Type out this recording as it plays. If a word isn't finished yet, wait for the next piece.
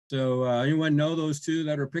So anyone know those two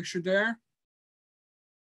that are pictured there?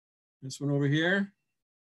 This one over here.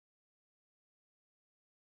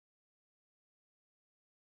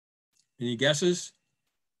 Any guesses?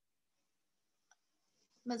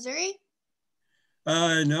 Missouri?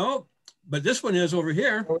 No, but this one is over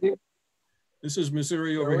here. This is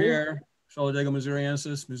Missouri over here. Solidago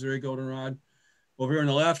missouriensis, Missouri goldenrod. Over here on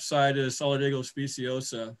the left side is Solidago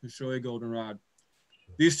speciosa, the Shoei goldenrod.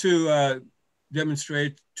 These two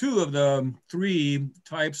demonstrate two of the three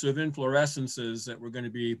types of inflorescences that we're going to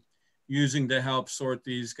be using to help sort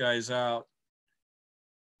these guys out.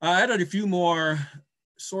 I added a few more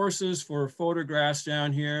sources for photographs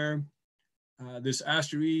down here. This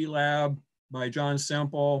Aster-E lab by John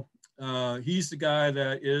Semple. He's the guy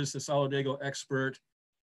that is the Solidago expert.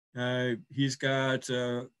 He's got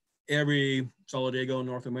every Solidago in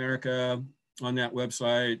North America on that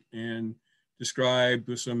website and described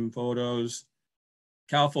with some photos.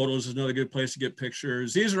 Cal Photos is another good place to get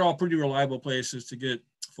pictures. These are all pretty reliable places to get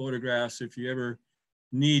photographs if you ever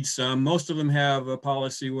need some. Most of them have a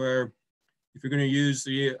policy where if you're going to use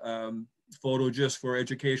the photo just for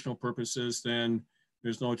educational purposes, then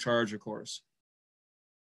there's no charge, of course.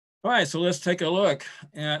 All right, so let's take a look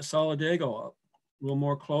at Solidago a little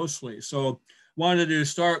more closely. So wanted to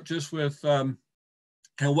start just with kind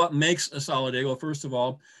of what makes a Solidago, first of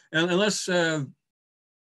all, and let's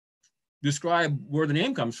describe where the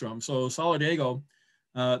name comes from. So Solidago,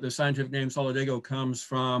 the scientific name Solidago comes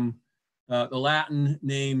from the Latin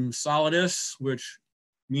name solidus, which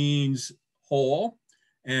means whole,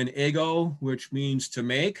 and ego, which means to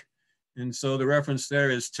make. And so the reference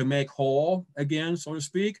there is to make whole again, so to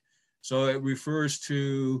speak. So it refers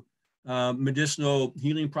to medicinal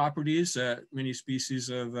healing properties that many species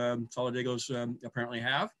of Solidagos apparently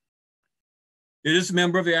have. It is a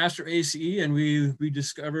member of the Asteraceae, and we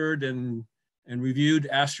discovered and reviewed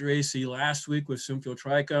Asteraceae last week with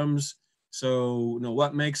Symphyotrichums. So,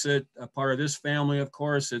 what makes it a part of this family? Of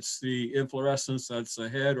course, it's the inflorescence that's a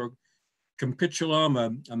head or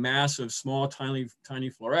capitulum, a mass of small, tiny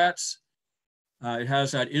florets. It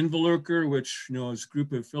has that involucre, which is a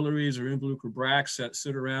group of phyllaries or involucre bracts that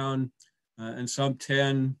sit around and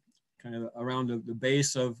sub-10, kind of around the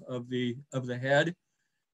base of the head.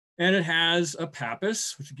 And it has a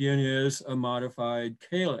pappus, which again is a modified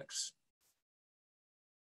calyx.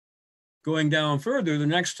 Going down further, the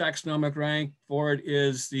next taxonomic rank for it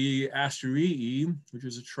is the Aster-E, which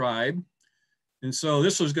is a tribe. And so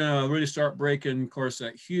this was going to really start breaking, of course,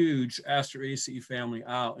 that huge Asteraceae family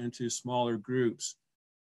out into smaller groups.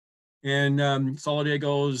 And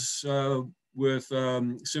Solidagos with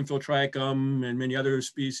Symphyotrichum and many other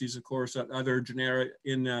species, of course, other genera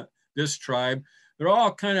in this tribe, they're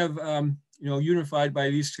all kind of unified by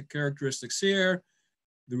these two characteristics here.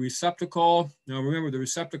 The receptacle. Now remember, the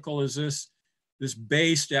receptacle is this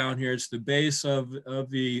base down here. It's the base of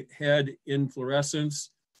the head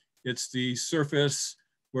inflorescence. It's the surface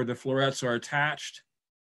where the florets are attached.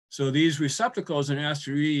 So these receptacles in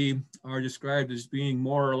Aster-E are described as being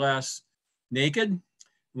more or less naked. And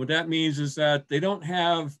what that means is that they don't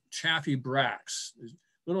have chaffy bracts. There's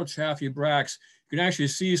little chaffy bracts. You can actually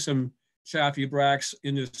see some chaffy bracts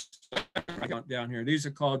in this down here. These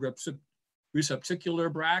are called recepticular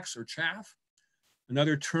bracts or chaff.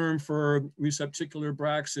 Another term for recepticular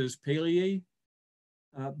bracts is palea.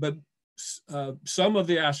 But some of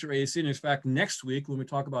the Asteraceae, and in fact, next week when we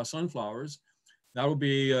talk about sunflowers, that will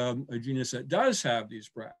be a genus that does have these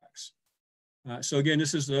bracts. So again,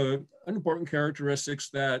 this is an important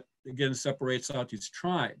characteristics that, again, separates out these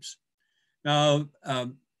tribes. Now,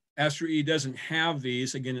 Aster-E doesn't have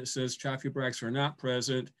these. Again, it says chaffy bracts are not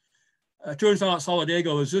present. Turns out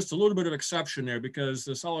Solidago is just a little bit of exception there because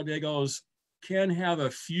the Solidagos can have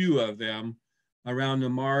a few of them around the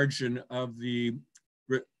margin of the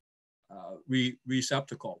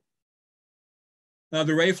receptacle. Now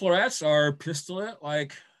the ray florets are pistillate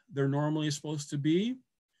like they're normally supposed to be.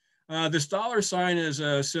 This dollar sign is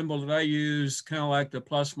a symbol that I use, kind of like the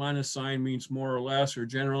plus minus sign means more or less or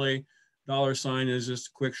generally. Dollar sign is just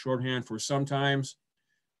a quick shorthand for sometimes.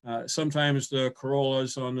 Sometimes the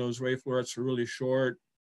corollas on those ray florets are really short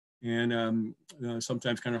and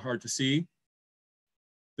sometimes kind of hard to see.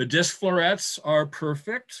 The disc florets are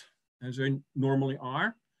perfect, as they normally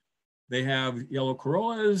are. They have yellow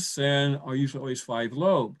corollas and are usually always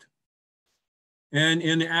 5-lobed. And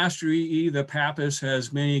in the Aster-E, the pappus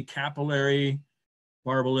has many capillary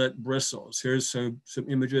barbellate bristles. Here's some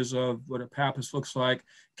images of what a pappus looks like.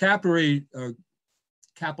 Capillary,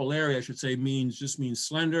 I should say, just means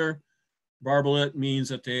slender. Barbellate means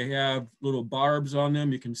that they have little barbs on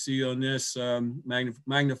them. You can see on this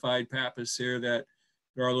magnified pappus here that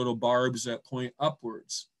there are little barbs that point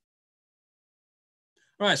upwards.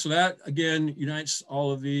 All right, so that again unites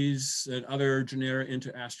all of these and other genera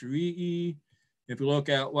into Asterii. If you look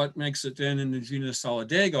at what makes it then in the genus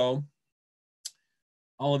Solidago,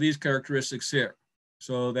 all of these characteristics here.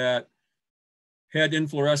 So that head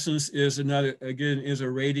inflorescence is another, again, is a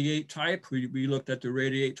radiate type. We looked at the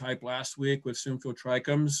radiate type last week with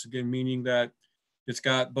Symphyotrichums, again, meaning that it's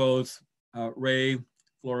got both ray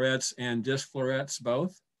florets and disc florets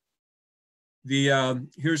both.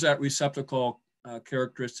 Here's that receptacle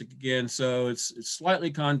characteristic again. So it's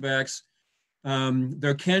slightly convex.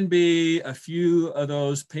 There can be a few of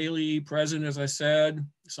those palei present, as I said,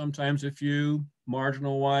 sometimes a few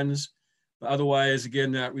marginal ones, but otherwise,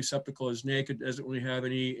 again, that receptacle is naked, doesn't really have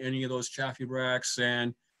any of those chaffy bracts,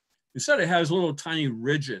 and instead it has little tiny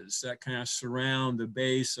ridges that kind of surround the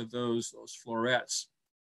base of those florets.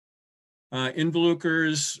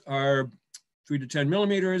 Involucres are 3 to 10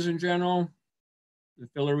 millimeters in general. The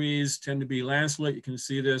filaries tend to be lanceolate. You can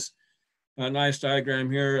see this nice diagram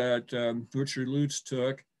here that Richard Lutz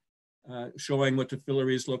took, showing what the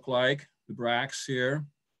filaries look like, the bracts here.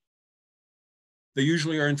 They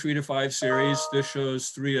usually are in 3 to 5 series. This shows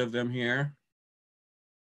 3 of them here.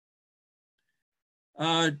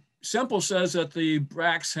 Semple says that the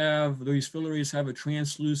bracts these filaries have a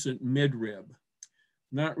translucent midrib.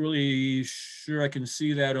 Not really sure I can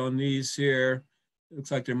see that on these here. It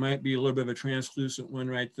looks like there might be a little bit of a translucent one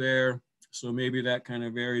right there. So maybe that kind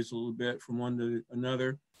of varies a little bit from one to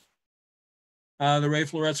another. The ray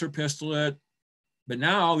florets are pistillate, but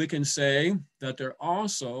now we can say that they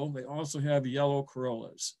also have yellow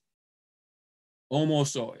corollas.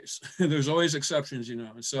 Almost always. There's always exceptions, you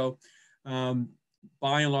know. So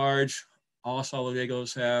by and large, all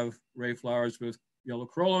solidagos have ray flowers with yellow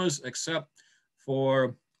corollas, except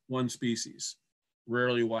for one species,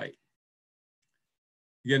 rarely white.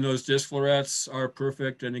 Again, those disc florets are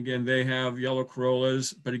perfect. And again, they have yellow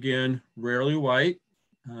corollas, but again, rarely white,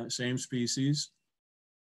 same species.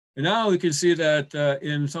 And now we can see that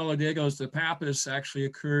in solidagos, the pappus actually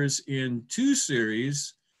occurs in 2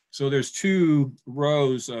 series. So there's 2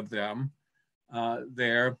 rows of them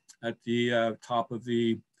there at the top of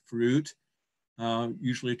the fruit,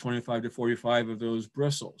 usually 25 to 45 of those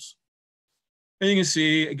bristles. And you can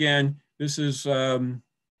see, again, this is Solidago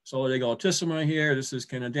altissima here. This is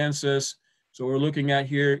canadensis. So what we're looking at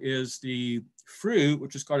here is the fruit,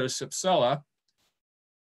 which is called a cypsela.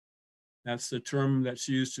 That's the term that's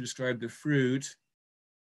used to describe the fruit.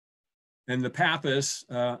 And the pappus,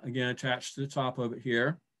 again, attached to the top of it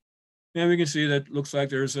here. And we can see that it looks like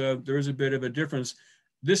there is a bit of a difference.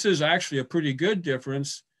 This is actually a pretty good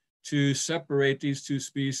difference to separate these 2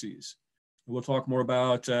 species. We'll talk more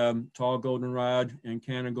about tall goldenrod and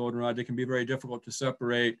Canada goldenrod. They can be very difficult to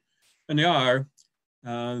separate, and they are.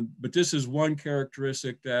 But this is one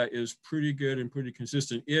characteristic that is pretty good and pretty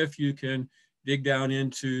consistent if you can dig down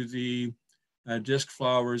into the disc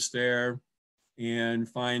flowers there and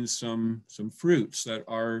find some fruits that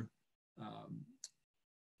are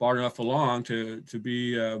far enough along to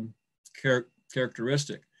be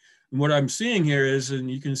characteristic. And what I'm seeing here is, and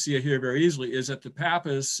you can see it here very easily, is that the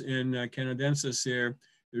pappus in canadensis here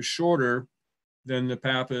is shorter than the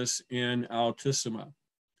pappus in altissima.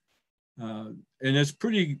 And it's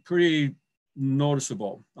pretty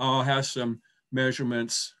noticeable. I'll have some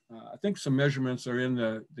measurements. I think some measurements are in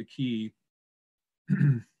the key.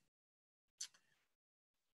 All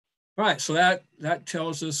right, so that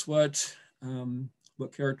tells us what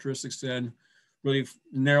characteristics then really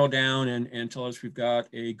narrow down and tell us we've got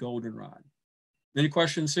a goldenrod. Any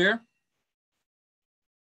questions here?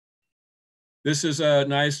 This is a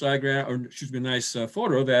nice diagram, or excuse me, a nice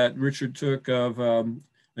photo that Richard took of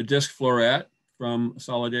a disc floret from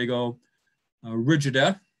Solidago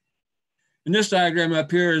rigida. And this diagram up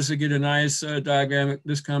here is, again, a nice diagram.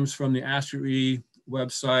 This comes from the Asterii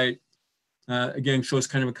website. Again, shows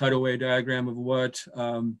kind of a cutaway diagram of what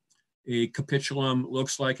a capitulum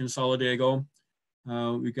looks like in Solidago.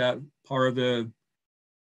 We've got part of the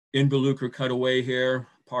involucre cut away here,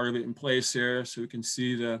 part of it in place here, so we can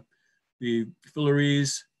see the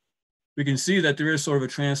filaries. We can see that there is sort of a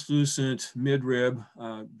translucent midrib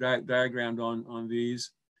diagrammed on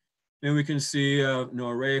these. And we can see a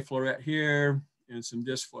ray floret here and some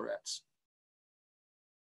disc florets.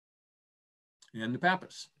 And the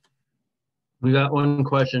pappus. We got one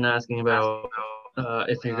question asking about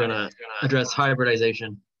if you're going to address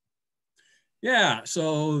hybridization. Yeah,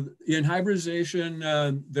 so in hybridization,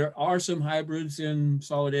 there are some hybrids in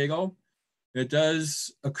Solidago. It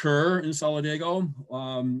does occur in Solidago,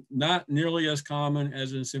 not nearly as common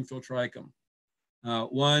as in Symphyotrichum.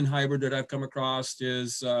 One hybrid that I've come across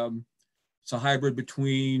is it's a hybrid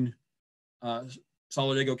between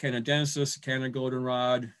Solidago canadensis, Canada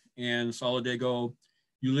goldenrod, and Solidago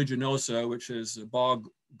uliginosa, which is a bog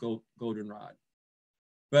goldenrod.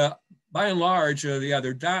 But by and large, yeah,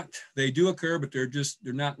 they do occur, but they're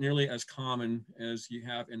not nearly as common as you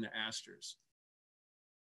have in the asters.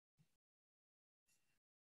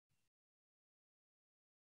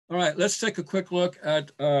 All right, let's take a quick look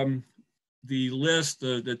at the list,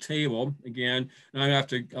 the table again. And I'll have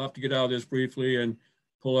to get out of this briefly and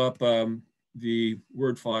pull up the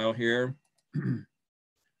Word file here.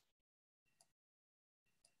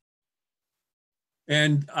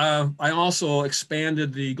 And I also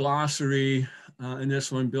expanded the glossary in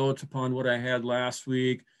this one, built upon what I had last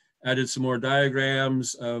week, added some more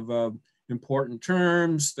diagrams of important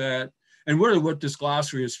terms that, and really what this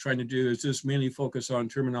glossary is trying to do is just mainly focus on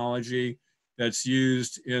terminology that's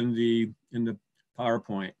used in the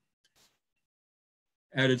PowerPoint.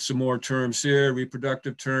 Added some more terms here,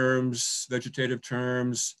 reproductive terms, vegetative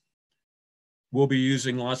terms. We'll be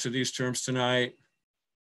using lots of these terms tonight.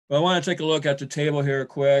 But I want to take a look at the table here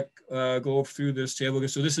quick, go through this table.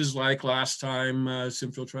 So this is like last time,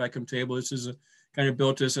 Symphyl trichum table. This is kind of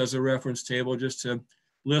built this as a reference table just to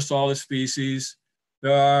list all the species.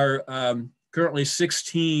 There are currently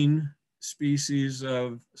 16 species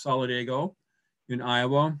of solidago in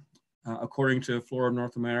Iowa, according to Flora of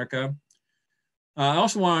North America. I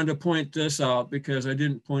also wanted to point this out because I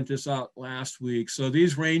didn't point this out last week. So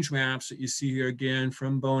these range maps that you see here again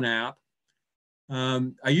from BONAP,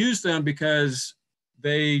 I use them because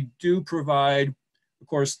they do provide, of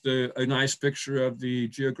course, a nice picture of the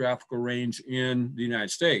geographical range in the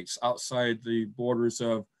United States outside the borders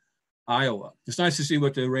of Iowa. It's nice to see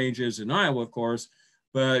what the range is in Iowa, of course,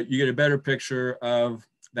 but you get a better picture of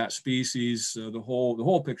that species, the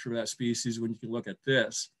whole picture of that species when you can look at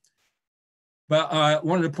this. But I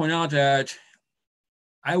wanted to point out that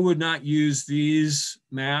I would not use these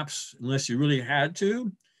maps unless you really had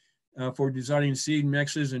to for designing seed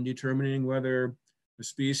mixes and determining whether the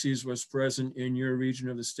species was present in your region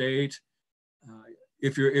of the state.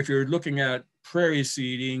 If you're looking at prairie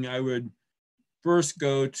seeding, I would first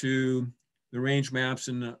go to the range maps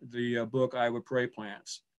in the book Iowa Prairie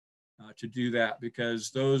Plants to do that,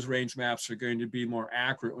 because those range maps are going to be more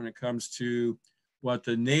accurate when it comes to what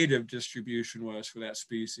the native distribution was for that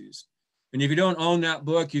species. And if you don't own that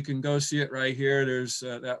book, you can go see it right here. There's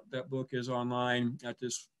that book is online at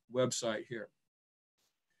this website here.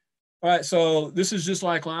 All right, so this is just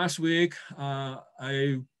like last week.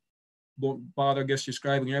 I won't bother, I guess,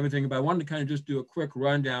 describing everything, but I wanted to kind of just do a quick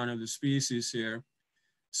rundown of the species here.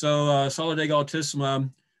 So Solidago altissima,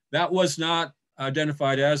 that was not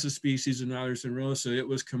identified as a species in Iris and Rosa. It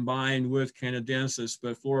was combined with canadensis,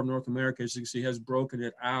 but Flora of North America, as you can see, has broken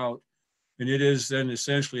it out. And it is then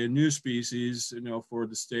essentially a new species, for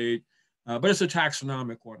the state, but it's a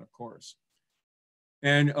taxonomic one, of course.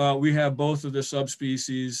 And we have both of the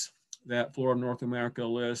subspecies that Flora of North America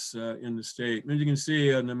lists in the state. And as you can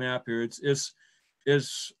see on the map here, it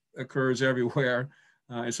occurs everywhere.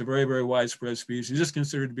 It's a very, very widespread species. It's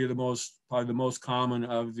considered to be probably the most common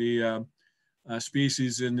of the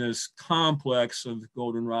species in this complex of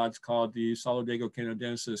goldenrods called the Solidago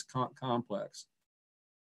canadensis complex.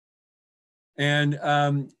 And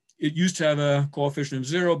it used to have a coefficient of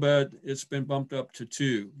 0, but it's been bumped up to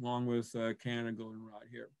 2, along with Canada goldenrod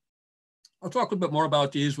here. I'll talk a little bit more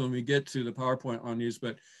about these when we get to the PowerPoint on these,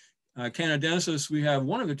 but canadensis, we have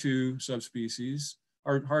one of the 2 subspecies.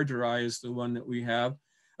 Hardgeri is the one that we have,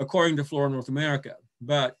 according to Flora North America.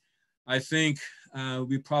 But I think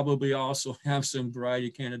we probably also have some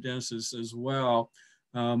variety canadensis as well,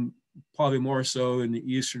 probably more so in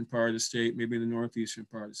the eastern part of the state, maybe the northeastern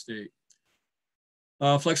part of the state.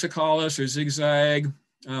 Flexicalis or zigzag,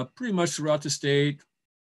 pretty much throughout the state.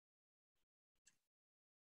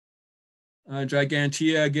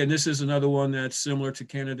 Gigantea, again, this is another one that's similar to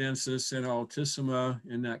canadensis and altissima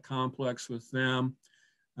in that complex with them.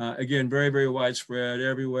 Again, very, very widespread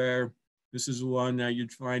everywhere. This is one that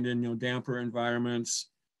you'd find in damper environments.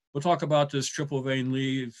 We'll talk about this triple vein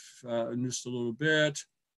leaf in just a little bit.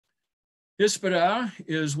 Hispida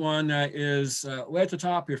is one that is way at the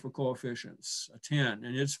top here for coefficients, a 10,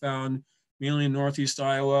 and it's found mainly in northeast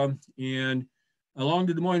Iowa and along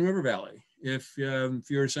the Des Moines River Valley. If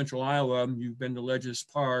you're in central Iowa, you've been to Ledges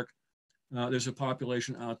Park, there's a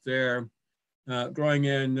population out there growing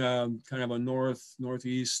in kind of a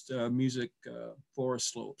northeast music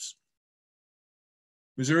forest slopes.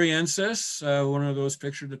 Missouriensis, one of those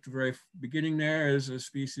pictured at the very beginning there, is a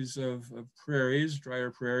species of prairies, drier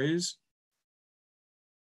prairies.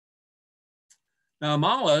 Now,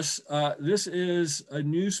 Mollis, this is a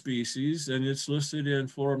new species, and it's listed in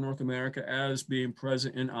Flora of North America as being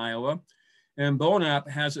present in Iowa. And Bonap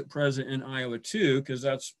has it present in Iowa too, because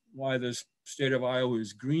that's why the state of Iowa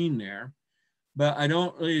is green there. But I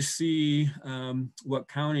don't really see what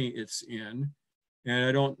county it's in. And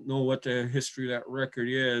I don't know what the history of that record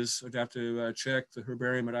is. I'd have to check the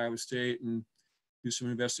herbarium at Iowa State and do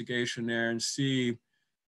some investigation there and see.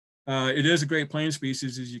 It is a Great Plains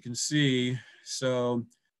species, as you can see. So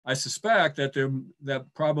I suspect that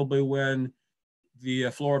probably when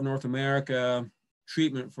the Flora of North America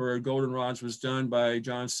treatment for goldenrods was done by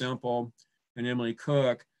John Semple and Emily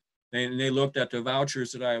Cook, and they looked at the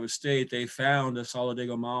vouchers at Iowa State, they found a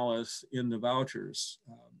solidago mollis in the vouchers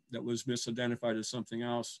that was misidentified as something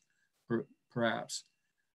else, perhaps.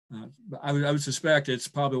 But I would suspect it's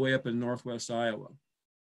probably way up in northwest Iowa.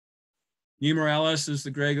 Nemoralis is the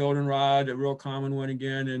gray goldenrod, a real common one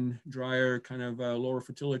again in drier, kind of lower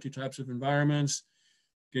fertility types of environments.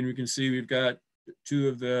 Again, we can see we've got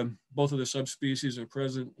both of the subspecies are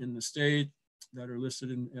present in the state that are listed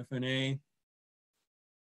in FNA.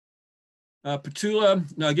 Petula,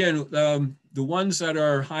 now again, the ones that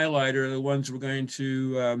are highlighted are the ones we're going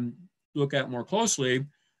to look at more closely.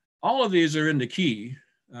 All of these are in the key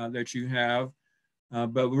that you have,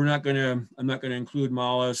 but I'm not going to include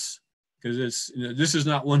mollis because this is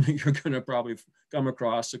not one that you're going to probably come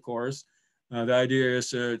across, of course. The idea is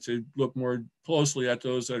to look more closely at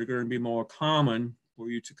those that are going to be more common for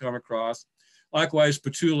you to come across. Likewise,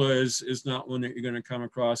 Petula is not one that you're going to come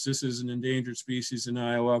across. This is an endangered species in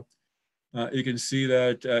Iowa. You can see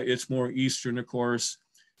that it's more eastern, of course.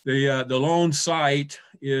 The lone site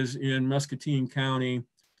is in Muscatine County,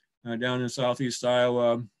 down in southeast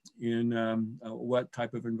Iowa, in a wet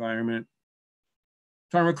type of environment.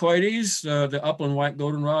 Tarmocoides, the upland white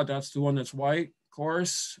goldenrod, that's the one that's white, of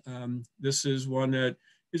course. This is one that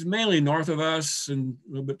is mainly north of us and a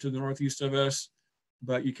little bit to the northeast of us,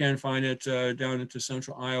 but you can find it down into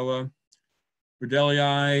central Iowa.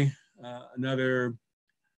 Bordellii, another,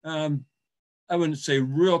 I wouldn't say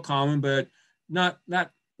real common, but not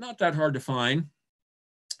that hard to find.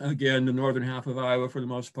 Again, the northern half of Iowa for the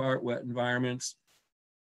most part, wet environments.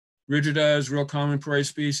 Rigida is real common prairie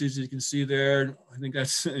species, you can see there. I think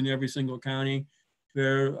that's in every single county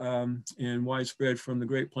there, and widespread from the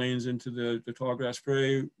Great Plains into the tallgrass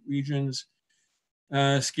prairie regions.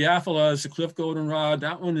 Sciaphila is the cliff goldenrod.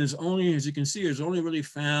 That one is only, as you can see, is only really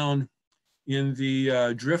found in the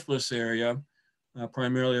driftless area,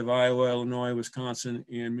 primarily of Iowa, Illinois, Wisconsin,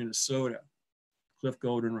 and Minnesota. Cliff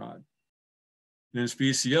goldenrod. Then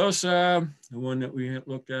speciosa, the one that we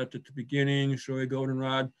looked at the beginning, showy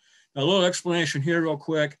goldenrod. A little explanation here real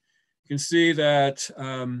quick. You can see that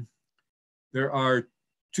there are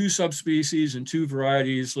 2 subspecies and 2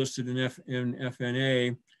 varieties listed in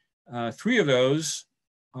FNA. 3 of those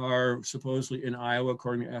are supposedly in Iowa,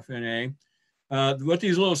 according to FNA. What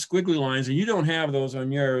these little squiggly lines, and you don't have those on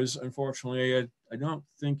yours, unfortunately. I don't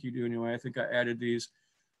think you do anyway. I think I added these.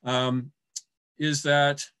 Is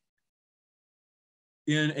that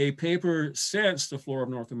in a paper since the Flora of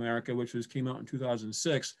North America, which came out in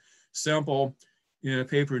 2006, Semple, in a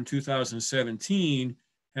paper in 2017,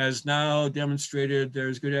 has now demonstrated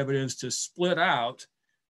there's good evidence to split out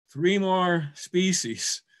 3 more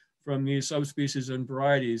species from these subspecies and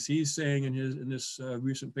varieties. He's saying in this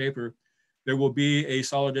recent paper, there will be a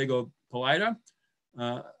solidago pallida,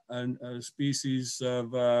 a species of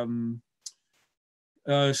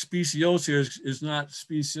speciosa is not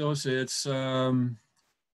speciosa,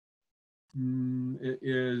 it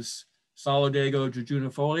is solidago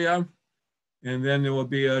jejunifolia. And then there will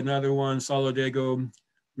be another one, solidago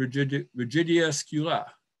rigidia scula.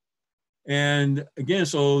 And again,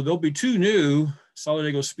 so there'll be 2 new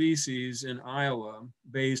solidago species in Iowa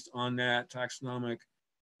based on that taxonomic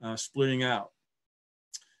splitting out.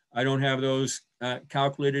 I don't have those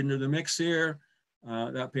calculated into the mix here.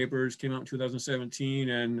 That paper came out in 2017,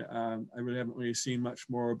 and I really haven't really seen much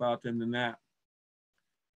more about them than that.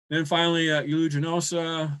 Then finally,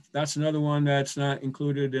 Euluginosa, that's another one that's not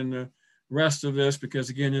included in the rest of this because,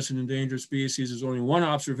 again, it's an endangered species. There's only 1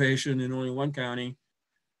 observation in only 1 county,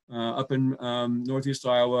 up in northeast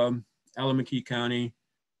Iowa, Alameda County.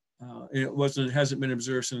 It hasn't been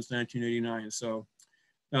observed since 1989. So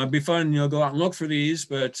it'd be fun, go out and look for these,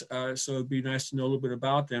 but so it'd be nice to know a little bit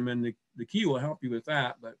about them, and the key will help you with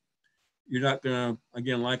that, but you're not gonna,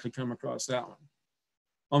 again, likely come across that one.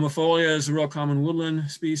 Omofolia is a real common woodland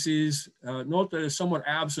species. Note that it's somewhat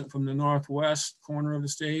absent from the northwest corner of the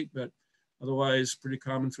state, but otherwise pretty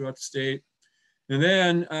common throughout the state. And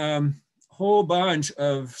then a whole bunch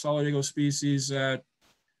of solidago species that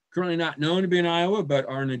currently not known to be in Iowa, but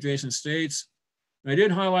are in adjacent states. I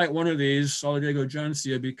did highlight one of these, Solidago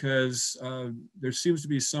Juncia, because there seems to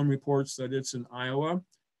be some reports that it's in Iowa,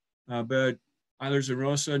 but Eilers and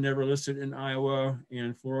Rosa never listed in Iowa,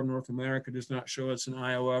 and Flora North America does not show it's in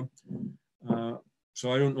Iowa.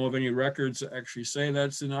 So I don't know of any records that actually say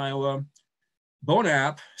that's in Iowa.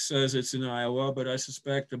 BONAP says it's in Iowa, but I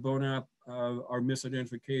suspect the BONAP are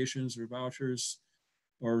misidentifications or vouchers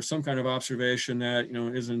or some kind of observation that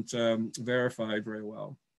isn't verified very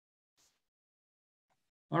well.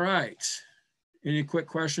 All right, any quick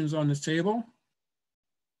questions on this table?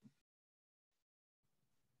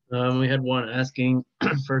 We had one asking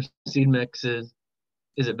for seed mixes,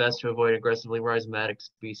 is it best to avoid aggressively rhizomatic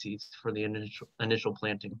species for the initial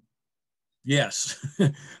planting? Yes,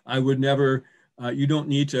 I would never, you don't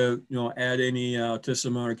need to add any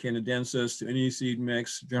Altissima or Canadensis to any seed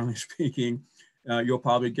mix, generally speaking. You'll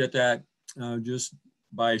probably get that just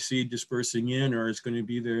by seed dispersing in, or it's going to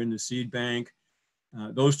be there in the seed bank.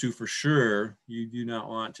 Those two for sure, you do not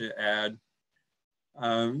want to add.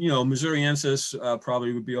 Missouriensis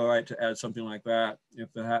probably would be all right to add something like that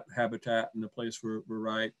if the habitat and the place were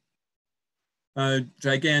right.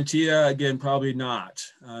 Gigantea, again, probably not.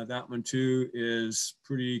 That one too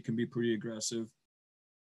can be pretty aggressive.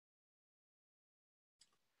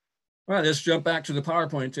 All right, let's jump back to the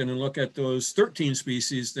PowerPoint and look at those 13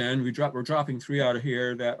 species then. We're dropping 3 out of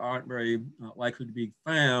here that aren't very likely to be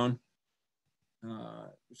found.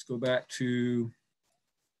 Let's go back to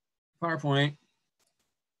PowerPoint.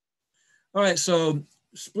 All right, so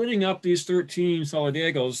splitting up these 13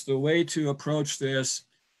 solidagos, the way to approach this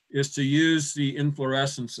is to use the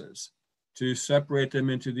inflorescences to separate them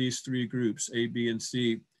into these 3 groups, A, B, and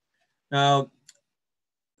C. Now,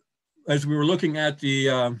 as we were looking at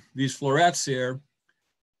these florets here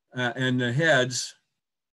and the heads,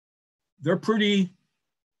 they're pretty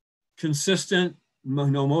consistent.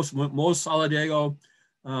 Most solidago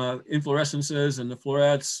inflorescences and the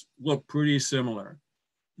florets look pretty similar.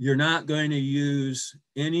 You're not going to use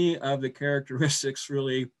any of the characteristics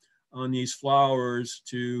really on these flowers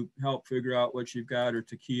to help figure out what you've got or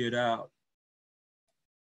to key it out.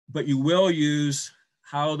 But you will use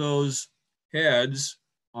how those heads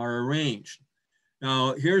are arranged.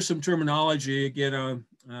 Now, here's some terminology. Again,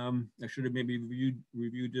 I should have maybe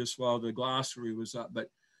reviewed this while the glossary was up, but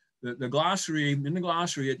in the glossary,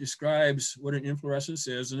 it describes what an inflorescence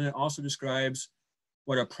is, and it also describes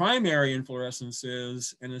what a primary inflorescence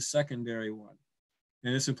is and a secondary one.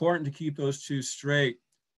 And it's important to keep those two straight.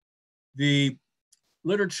 The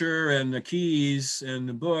literature and the keys and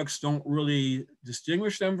the books don't really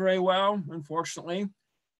distinguish them very well, unfortunately.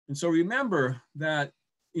 And so remember that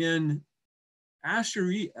in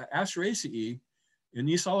Asteraceae, in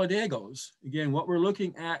these solidagos, again, what we're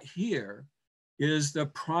looking at here is the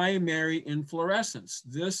primary inflorescence.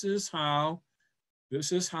 This is how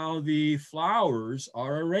the flowers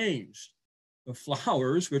are arranged. The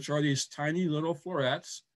flowers, which are these tiny little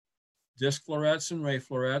florets, disc florets and ray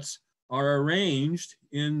florets, are arranged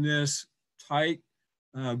in this tight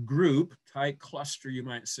group, tight cluster, you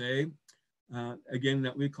might say, again,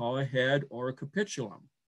 that we call a head or a capitulum.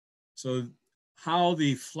 So how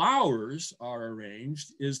the flowers are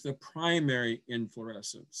arranged is the primary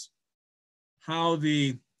inflorescence. How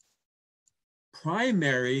the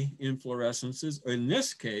primary inflorescences, in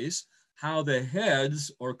this case, how the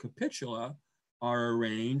heads or capitula are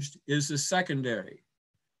arranged is the secondary.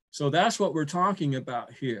 So that's what we're talking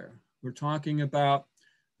about here. We're talking about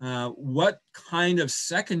what kind of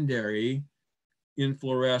secondary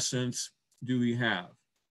inflorescence do we have?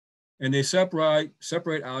 And they separate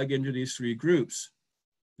out into these 3 groups.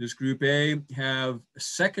 This group A have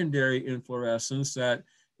secondary inflorescence that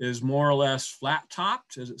is more or less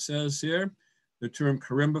flat-topped, as it says here. The term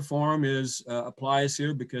corymbiform applies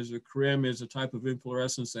here because the corymb is a type of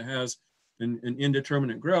inflorescence that has an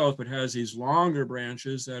indeterminate growth, but has these longer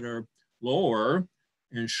branches that are lower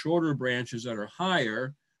and shorter branches that are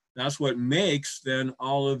higher. That's what makes then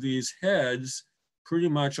all of these heads pretty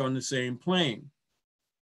much on the same plane.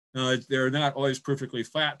 Now, they're not always perfectly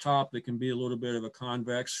flat top. They can be a little bit of a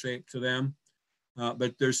convex shape to them.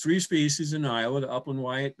 But there's 3 species in Iowa, the upland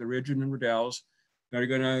white, the ridgewood, and Riddells, that are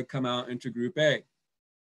going to come out into group A.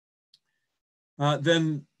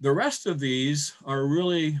 Then the rest of these are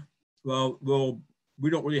really, we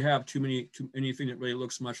don't really have anything that really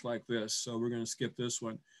looks much like this. So we're going to skip this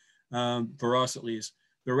one, for us at least.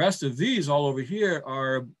 The rest of these all over here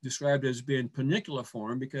are described as being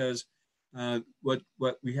paniculiform because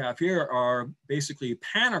what we have here are basically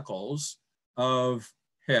panicles of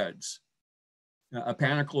heads. A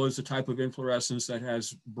panicle is a type of inflorescence that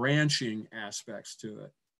has branching aspects to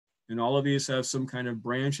it. And all of these have some kind of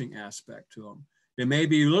branching aspect to them. There may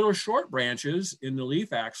be little short branches in the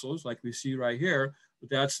leaf axils like we see right here, but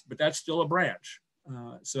that's still a branch.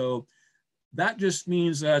 So that just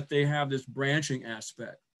means that they have this branching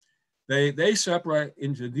aspect. They separate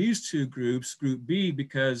into these two groups, group B,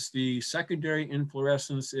 because the secondary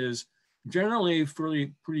inflorescence is generally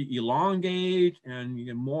pretty elongate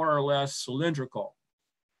and more or less cylindrical.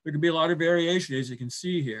 There can be a lot of variation, as you can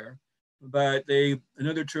see here, but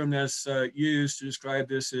another term that's used to describe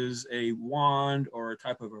this is a wand, or a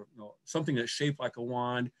type of something that's shaped like a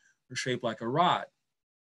wand or shaped like a rod.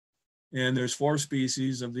 And there's 4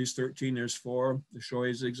 species of these 13. There's 4, the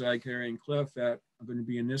showy, zigzag, carrying cliff, that are going to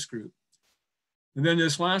be in this group. And then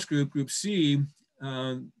this last group, group C,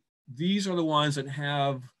 these are the ones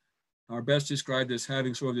that are best described as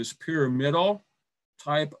having sort of this pyramidal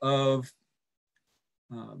type of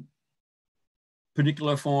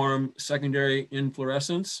pediculaform secondary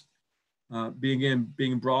inflorescence,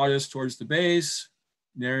 being broadest towards the base,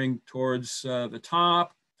 narrowing towards the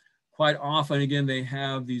top. Quite often, again, they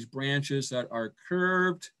have these branches that are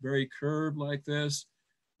curved, very curved like this,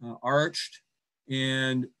 arched,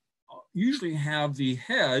 and usually have the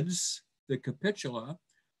heads, the capitula,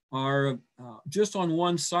 are just on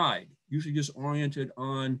one side, usually just oriented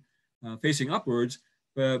on facing upwards,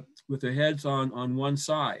 but with the heads on one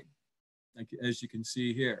side, like, as you can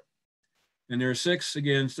see here. And there are 6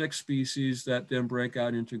 species that then break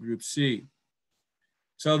out into group C.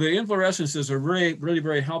 So the inflorescences are really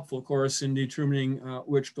very helpful, of course, in determining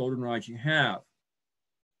which goldenrod you have.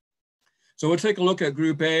 So we'll take a look at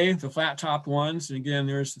group A, the flat-topped ones. And again,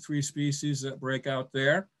 there's the 3 species that break out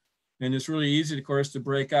there. And it's really easy, of course, to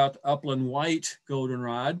break out the upland white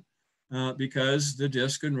goldenrod because the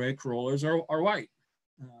disc and ray corollas are white.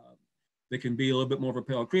 They can be a little bit more of a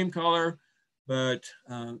pale cream color, but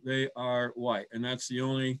they are white. And that's the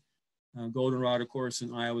only goldenrod, of course,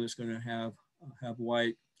 in Iowa that's going to have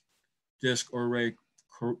white disc or ray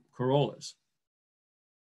corollas.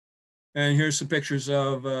 And here's some pictures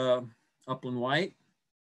of upland white.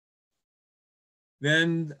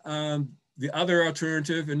 Then the other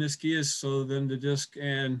alternative in this key is, so then the disc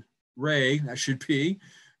and ray, that should be,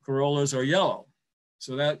 corollas are yellow.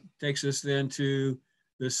 So that takes us then to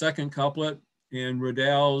the second couplet, and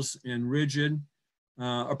Riddell's and rigid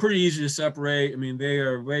are pretty easy to separate. I mean, they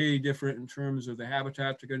are very different in terms of the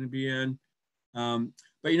habitat they're going to be in. But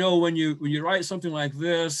when you write something like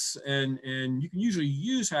this, and you can usually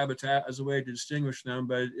use habitat as a way to distinguish them,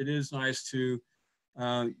 but it is nice to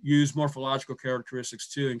use morphological characteristics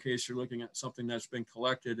too, in case you're looking at something that's been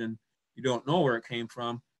collected and you don't know where it came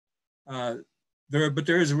from. But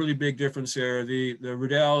there is a really big difference there. The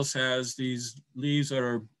Riddell's has these leaves that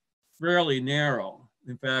are fairly narrow.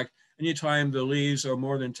 In fact, anytime the leaves are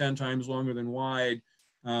more than 10 times longer than wide,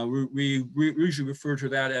 we usually refer to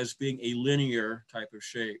that as being a linear type of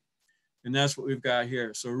shape. And that's what we've got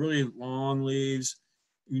here. So really long leaves.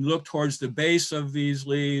 You look towards the base of these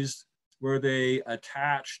leaves where they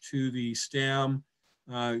attach to the stem.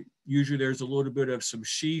 Usually there's a little bit of some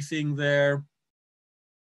sheathing there.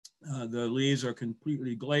 The leaves are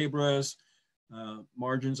completely glabrous.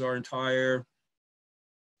 Margins are entire.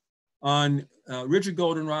 On rigid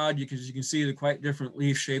goldenrod, you can see the quite different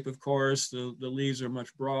leaf shape, of course. The leaves are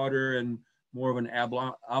much broader and more of an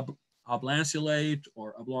oblanceolate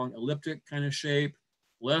or oblong elliptic kind of shape,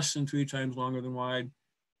 less than 3 times longer than wide.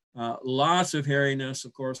 Lots of hairiness,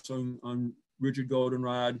 of course, on rigid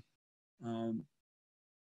goldenrod. The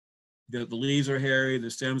leaves are hairy,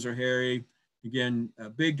 the stems are hairy. Again, a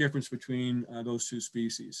big difference between those 2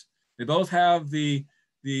 species. They both have the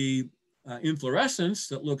inflorescence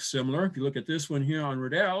that looks similar. If you look at this one here on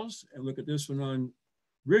Riddell's and look at this one on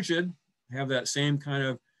rigid, have that same kind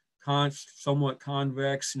of somewhat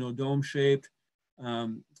convex, dome-shaped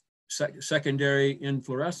secondary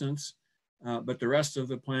inflorescence, but the rest of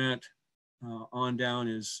the plant on down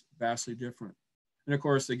is vastly different. And of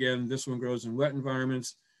course, again, this one grows in wet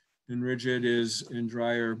environments, and rigid is in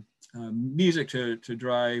drier, mesic to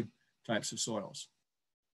dry types of soils.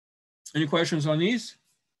 Any questions on these?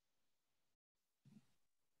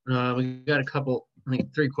 We got a couple, I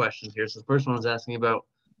think 3 questions here. So the first one was asking about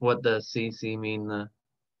what the CC mean, the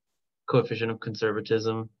coefficient of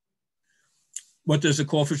conservatism. What does the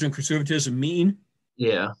coefficient of conservatism mean?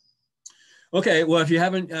 Yeah. Okay, well, if you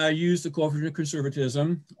haven't used the coefficient of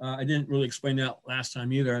conservatism, I didn't really explain that last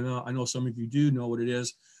time either. I know some of you do know what it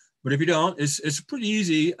is, but if you don't, it's pretty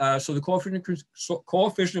easy. So the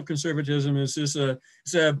coefficient of conservatism is just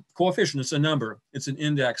it's a coefficient, it's a number, it's an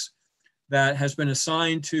index that has been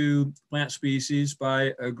assigned to plant species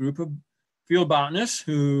by a group of field botanists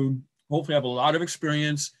who hopefully have a lot of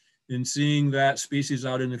experience in seeing that species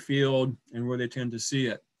out in the field and where they tend to see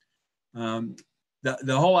it.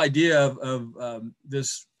 The whole idea of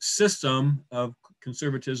this system of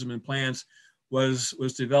conservatism in plants was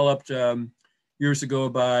developed years ago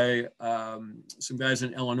by some guys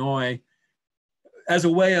in Illinois as a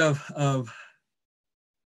way of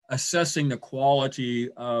assessing the quality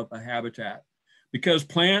of a habitat. Because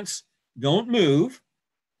plants don't move,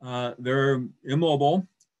 they're immobile,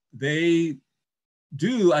 they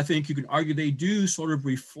do, I think you can argue, they do sort of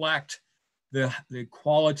reflect the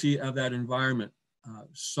quality of that environment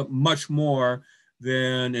so much more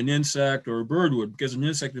than an insect or a bird would, because an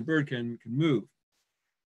insect and a bird can move.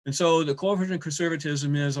 And so the coefficient of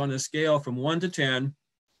conservatism is on a scale from 1 to 10.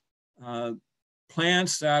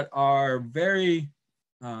 Plants that are very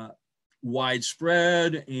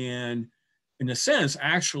widespread and, in a sense,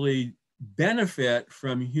 actually benefit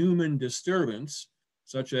from human disturbance,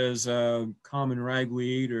 such as common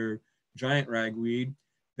ragweed or giant ragweed,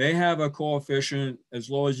 they have a coefficient as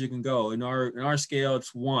low as you can go. In our scale,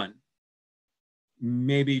 it's 1,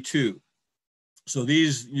 maybe 2. So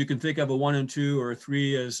these, you can think of a 1 and 2 or a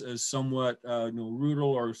 3 as somewhat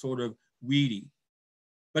rudal or sort of weedy,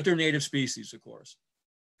 but they're native species, of course,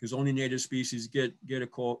 because only native species get a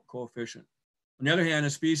coefficient. On the other hand, a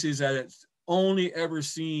species that it's only ever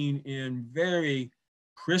seen in very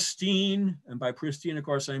pristine, and by pristine, of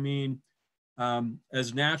course, I mean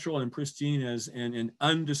as natural and pristine as and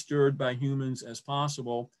undisturbed by humans as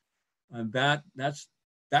possible. That's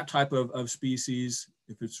that type of species,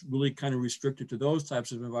 if it's really kind of restricted to those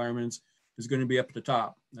types of environments, is going to be up at the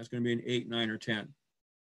top. That's going to be an 8, 9, or 10.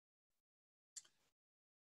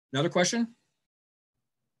 Another question?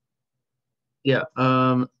 Yeah.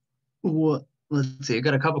 Let's see. I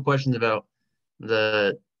got a couple questions about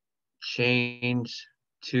the change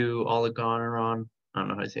to oligoneron. I don't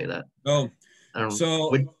know how to say that. Oh,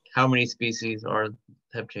 so how many species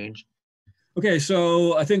have changed? Okay,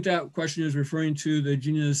 so I think that question is referring to the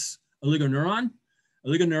genus Oligoneuron.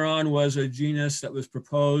 Oligoneuron was a genus that was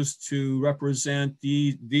proposed to represent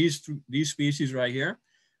these species right here,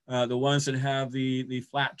 the ones that have the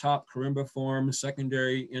flat top corymbiform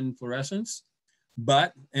secondary inflorescence.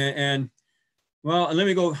 But, well, let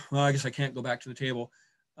me go, well, I guess I can't go back to the table.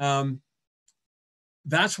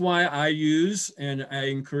 That's why I use, and I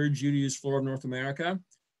encourage you to use Flora of North America.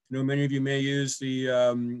 You know, many of you may use the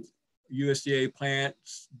USDA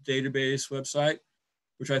plants database website,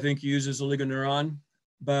 which I think uses oligoneuron.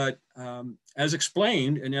 But as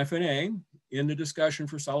explained in FNA, in the discussion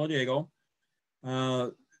for solidago,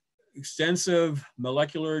 extensive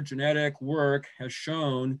molecular genetic work has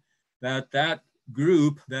shown that that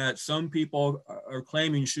group that some people are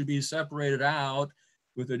claiming should be separated out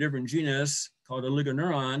with a different genus called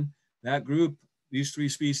oligoneuron, that group, these 3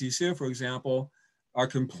 species here, for example, are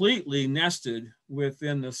completely nested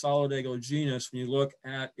within the solidago genus when you look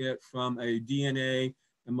at it from a DNA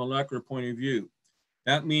and molecular point of view.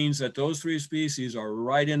 That means that those 3 species are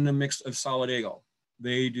right in the mix of solidago.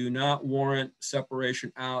 They do not warrant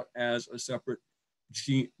separation out as a separate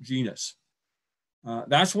genus.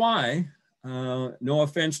 That's why, no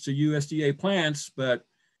offense to USDA plants, but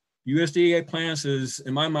USDA plants is,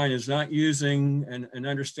 in my mind, is not using and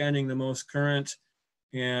understanding the most current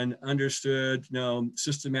and understood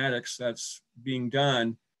systematics that's being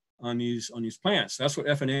done on these plants. That's what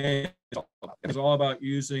FNA is all about. It's all about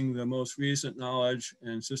using the most recent knowledge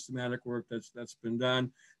and systematic work that's been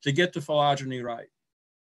done to get the phylogeny right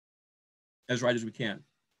as we can.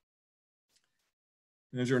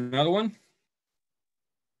 Is there another one?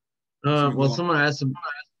 Well, someone asked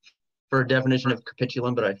for a definition of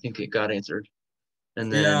capitulum, but I think it got answered.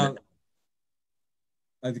 And then yeah,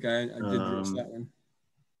 I think I did address that one.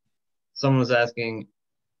 Someone was asking,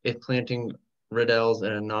 if planting riddles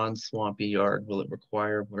in a non-swampy yard, will it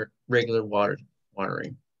require regular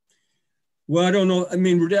watering? Well, I don't know. I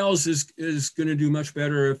mean, riddles is going to do much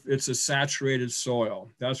better if it's a saturated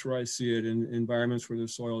soil. That's where I see it in environments where the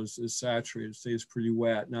soil is saturated, stays pretty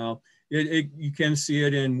wet. Now, you can see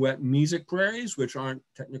it in wet mesic prairies, which aren't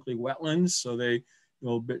technically wetlands, so they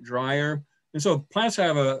a bit drier. And so plants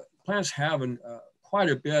have quite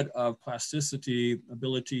a bit of plasticity,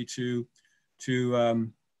 ability to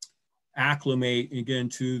acclimate again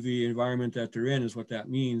to the environment that they're in, is what that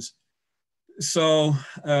means. So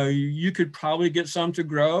you could probably get some to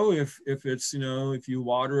grow if it's if you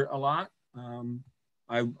water it a lot.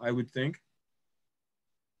 I would think.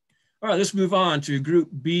 All right, let's move on to group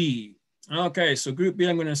B. Okay, so group B,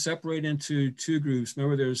 I'm going to separate into 2 groups.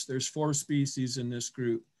 Remember, there's 4 species in this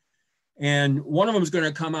group, and one of them is going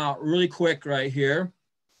to come out really quick right here.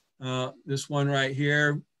 This one right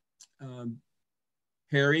here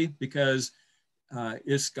hairy because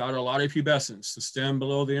it's got a lot of pubescence. The stem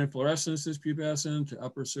below the inflorescence is pubescent. The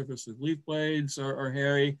upper surface of leaf blades are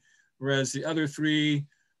hairy, whereas the other three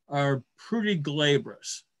are pretty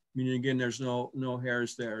glabrous, meaning again, there's no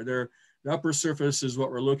hairs there. The upper surface is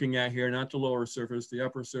what we're looking at here, not the lower surface, the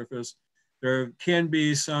upper surface. There can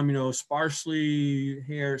be some, sparsely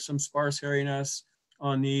hair, some sparse hairiness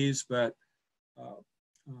on these, but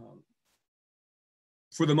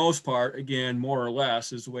for the most part, again, more or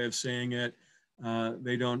less is the way of saying it.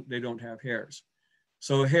 They don't have hairs.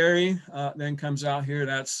 So hairy then comes out here.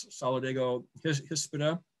 That's solidago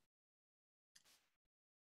hispida.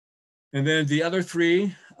 And then the other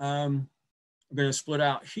three, I'm going to split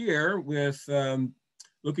out here with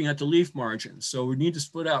looking at the leaf margins. So we need to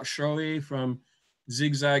split out showy from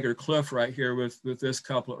zigzag or cliff right here with this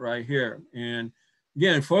couplet right here. And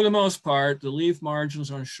again, for the most part, the leaf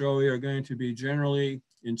margins on showy are going to be generally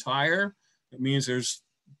entire. It means there's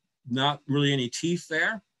not really any teeth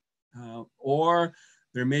there, or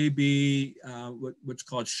there may be what's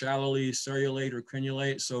called shallowly cellulate or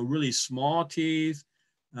crenulate. So really small teeth,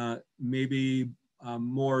 maybe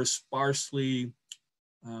more sparsely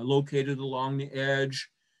located along the edge.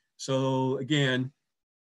 So again,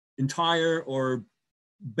 entire or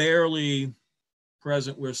barely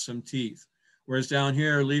present with some teeth. Whereas down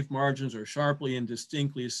here, leaf margins are sharply and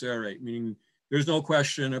distinctly serrate, meaning there's no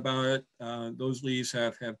question about it. Those leaves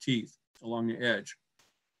have teeth along the edge.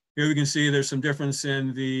 Here we can see there's some difference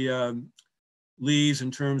in the leaves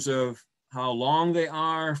in terms of how long they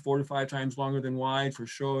are, 4 to 5 times longer than wide for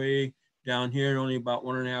showy. Down here, only about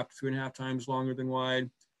 1.5 to 2.5 times longer than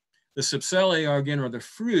wide. The subselli are the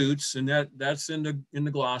fruits, and that's in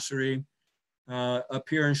the glossary. Up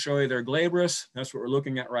here in showy, they're glabrous. That's what we're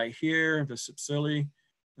looking at right here, the subselli.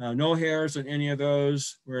 No hairs on any of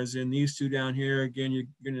those, whereas in these two down here, again, you're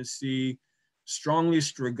going to see strongly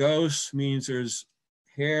strigose, means there's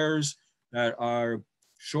hairs that are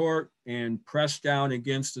short and pressed down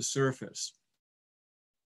against the surface.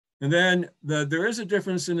 And then there is a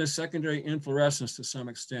difference in the secondary inflorescence to some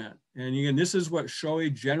extent. And again, this is what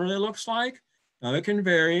showy generally looks like. Now it can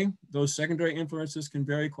vary. Those secondary inflorescences can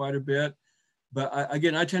vary quite a bit. But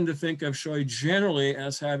again, I tend to think of showy generally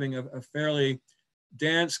as having a fairly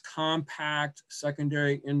dense, compact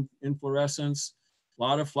secondary inflorescence. A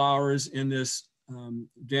lot of flowers in this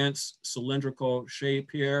dense cylindrical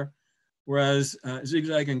shape here. Whereas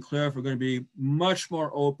zigzag and cliff are going to be much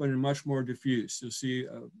more open and much more diffuse. You'll see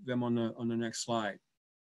them on the next slide.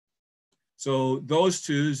 So those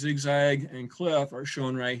two, zigzag and cliff, are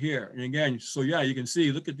shown right here. And again, so yeah, you can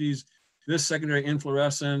see, look at this secondary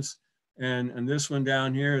inflorescence and this one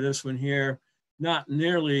down here, this one here, not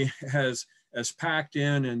nearly as packed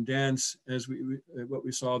in and dense as what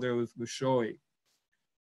we saw there with showy.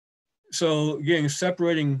 So again,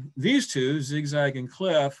 separating these two, zigzag and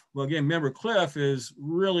cliff, well, again, remember, cliff is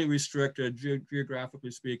really restricted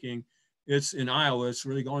geographically speaking. It's in Iowa. It's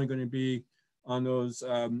really only going to be on those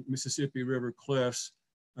Mississippi River cliffs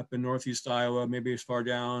up in Northeast Iowa, maybe as far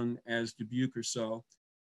down as Dubuque or so.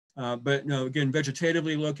 But no, again,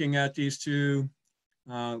 vegetatively looking at these two,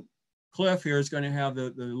 cliff here is going to have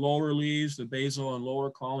the lower leaves, the basal and lower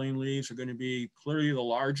calling leaves are going to be clearly the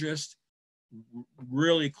largest.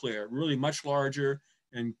 Really clear, really much larger,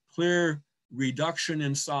 and clear reduction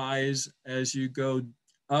in size as you go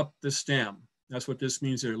up the stem. That's what this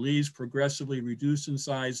means. Their leaves progressively reduce in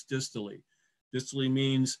size distally. Distally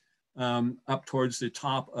means up towards the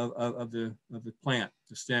top of the plant,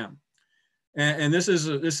 the stem. And this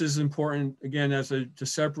is important again to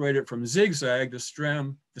separate it from zigzag. The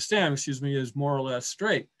stem, excuse me, is more or less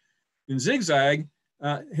straight. In zigzag,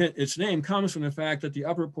 its name comes from the fact that the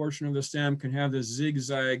upper portion of the stem can have this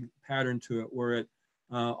zigzag pattern to it where it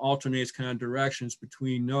alternates kind of directions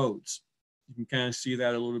between nodes. You can kind of see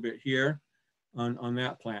that a little bit here on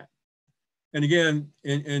that plant. And again,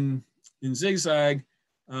 in zigzag,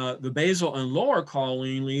 the basal and lower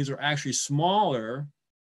calling leaves are actually smaller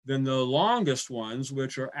than the longest ones,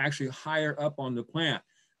 which are actually higher up on the plant.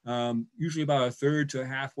 Usually about 1/3 to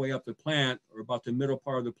halfway up the plant, or about the middle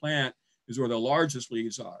part of the plant, is where the largest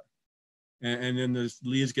leaves are. And then the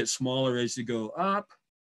leaves get smaller as you go up,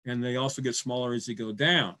 and they also get smaller as you go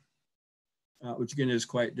down, which again is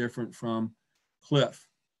quite different from cliff.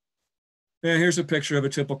 And here's a picture of a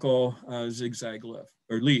typical zigzag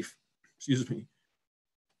leaf, excuse me.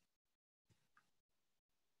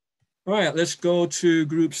 All right, let's go to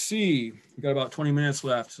group C. We've got about 20 minutes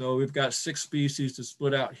left. So we've got 6 species to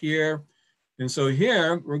split out here. And so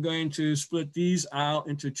here, we're going to split these out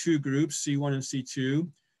into 2 groups, C1 and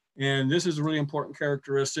C2. And this is a really important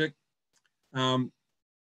characteristic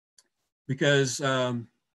because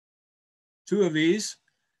two of these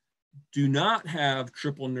do not have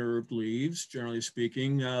triple nerved leaves, generally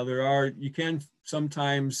speaking. You can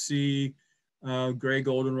sometimes see gray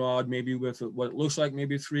goldenrod, maybe with what looks like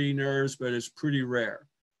maybe 3 nerves, but it's pretty rare.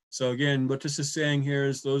 So again, what this is saying here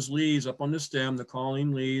is those leaves up on the stem, the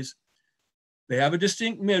calling leaves, they have a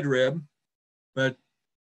distinct midrib, but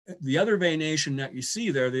the other veination that you see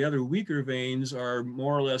there, the other weaker veins are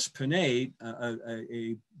more or less pinnate,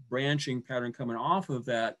 a branching pattern coming off of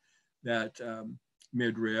that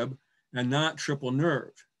midrib, and not triple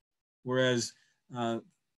nerved. Whereas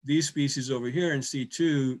these species over here in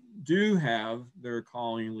C2 do have their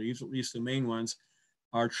calling leaves, at least the main ones,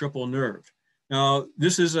 are triple nerved. Now,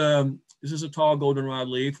 this is a tall goldenrod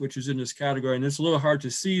leaf, which is in this category, and it's a little hard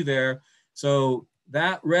to see there. So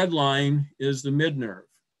that red line is the midnerve.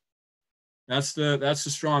 That's the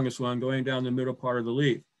strongest one going down the middle part of the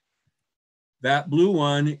leaf. That blue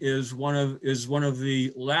one is one of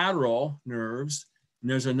the lateral nerves, and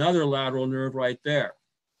there's another lateral nerve right there.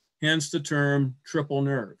 Hence the term triple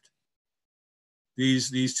nerved.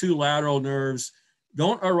 These two lateral nerves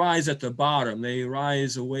don't arise at the bottom. They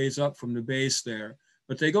rise a ways up from the base there,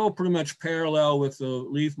 but they go pretty much parallel with the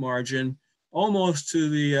leaf margin, almost to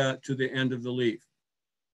the end of the leaf.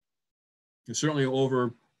 And certainly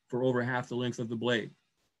for over half the length of the blade.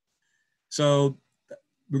 So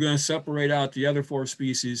we're going to separate out the other 4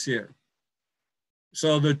 species here.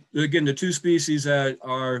 So again, the 2 species that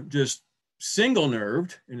are just single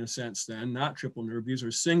nerved in a sense then, not triple nerved, these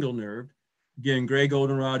are single nerved. Again, gray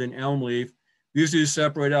goldenrod and elm leaf. These do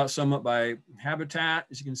separate out somewhat by habitat.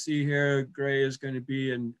 As you can see here, gray is going to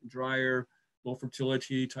be in drier, low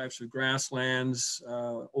fertility types of grasslands,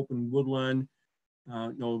 open woodland,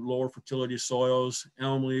 lower fertility soils.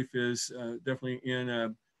 Elm leaf is definitely in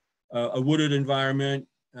a wooded environment.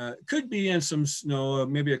 Could be in some snow,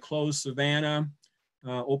 maybe a closed savanna,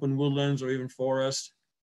 open woodlands, or even forest.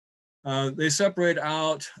 They separate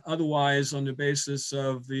out otherwise on the basis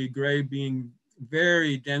of the gray being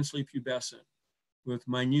very densely pubescent with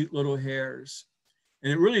minute little hairs.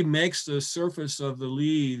 And it really makes the surface of the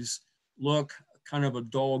leaves look kind of a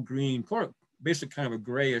dull green, basically kind of a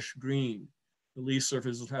grayish green. The leaf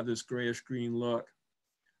surfaces have this grayish green look.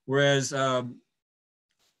 Whereas elm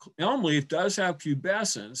leaf does have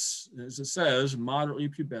pubescence, as it says, moderately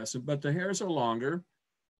pubescent, but the hairs are longer.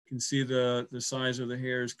 You can see the size of the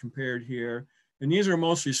hairs compared here. And these are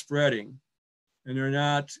mostly spreading, and they're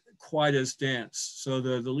not quite as dense. So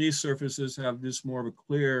the leaf surfaces have this more of a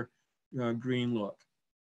clear green look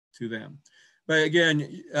to them. But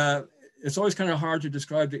again, it's always kind of hard to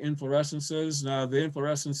describe the inflorescences. Now, the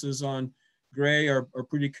inflorescences on gray are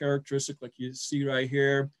pretty characteristic, like you see right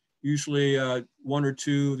here. Usually 1 or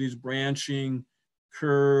 2 of these branching,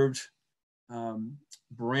 curved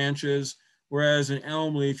branches. Whereas in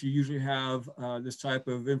elm leaf, you usually have this type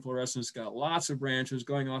of inflorescence, got lots of branches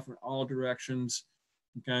going off in all directions.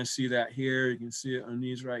 You kind of see that here. You can see it on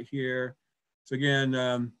these right here. So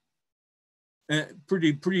again,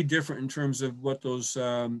 pretty different in terms of what those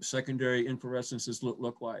secondary inflorescences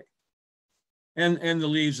look like. And the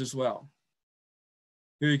leaves as well.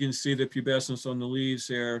 Here you can see the pubescence on the leaves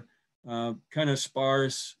here, kind of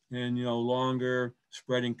sparse and longer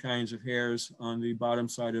spreading kinds of hairs on the bottom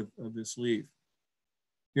side of this leaf.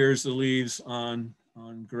 Here's the leaves on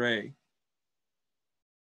gray.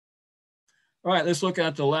 All right, let's look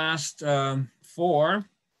at the last 4.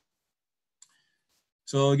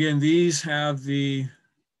 So again, these have the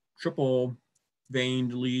triple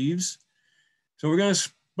veined leaves. So we're going to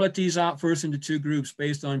split these out first into 2 groups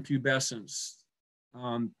based on pubescence.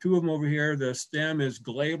 2 of them over here, the stem is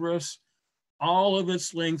glabrous, all of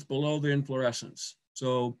its length below the inflorescence.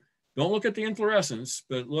 So don't look at the inflorescence,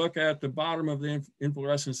 but look at the bottom of the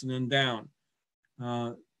inflorescence and then down.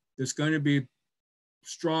 It's going to be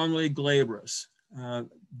strongly glabrous.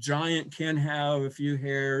 Giant can have a few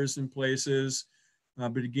hairs in places,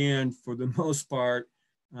 but again, for the most part,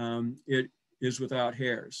 it is without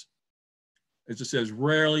hairs. As it says,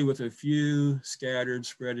 rarely with a few scattered,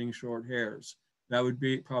 spreading short hairs. That would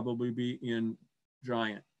probably be in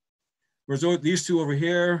giant. Whereas these 2 over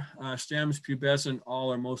here, stems, pubescent,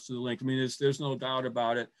 all are most of the length. I mean, there's no doubt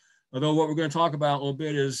about it. Although what we're going to talk about a little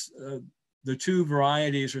bit is the 2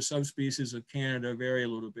 varieties or subspecies of Canada vary a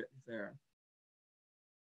little bit there.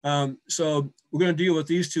 So we're going to deal with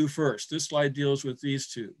these 2 first. This slide deals with these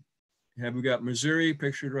 2. We've got Missouri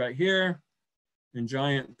pictured right here and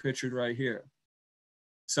giant pictured right here.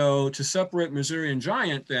 So to separate Missouri and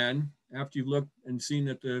giant then, after you've looked and seen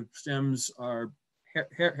that the stems are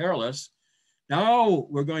hairless, now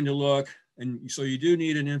we're going to look, and so you do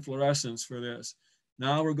need an inflorescence for this.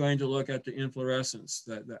 Now we're going to look at the inflorescence,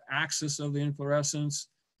 the axis of the inflorescence,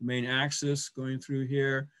 the main axis going through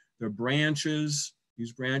here, the branches,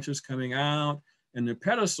 these branches coming out, and the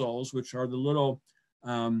pedicels, which are the little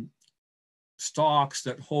stalks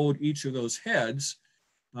that hold each of those heads.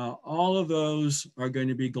 All of those are going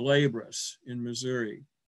to be glabrous in Missouri,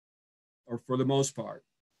 or for the most part.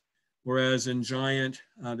 Whereas in giant,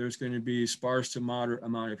 there's going to be sparse to moderate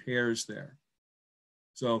amount of hairs there.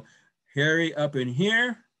 So hairy up in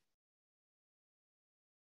here,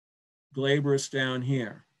 glabrous down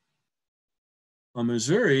here. On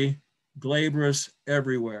Missouri, glabrous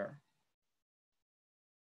everywhere.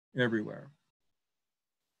 Everywhere.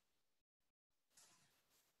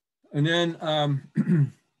 And then,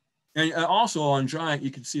 and also on giant,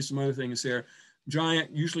 you can see some other things there.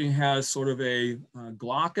 Giant usually has sort of a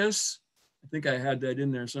glaucus. I think I had that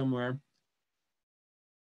in there somewhere.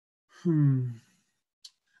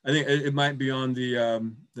 I think it might be on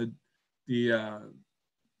the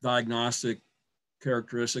diagnostic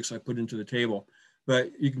characteristics I put into the table.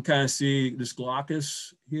 But you can kind of see this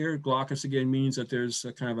glaucus here. Glaucus again means that there's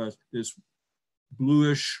a kind of this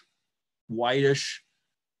bluish, whitish,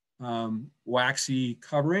 waxy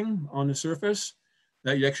covering on the surface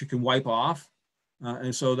that you actually can wipe off.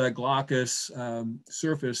 And so that glaucus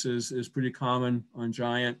surface is pretty common on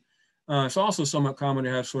giant. It's also somewhat common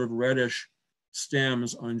to have sort of reddish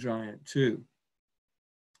stems on giant too.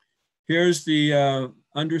 Here's the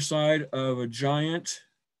underside of a giant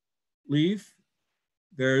leaf.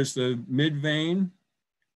 There's the mid vein.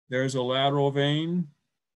 There's a lateral vein.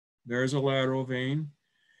 There's a lateral vein.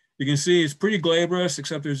 You can see it's pretty glabrous,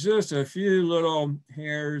 except there's just a few little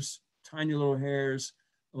hairs, tiny little hairs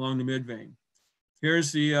along the mid vein.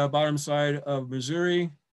 Here's the bottom side of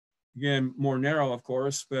Missouri. Again, more narrow, of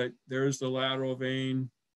course, but there's the lateral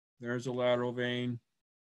vein. There's a lateral vein.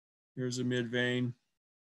 Here's the mid vein.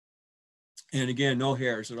 And again, no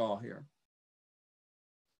hairs at all here.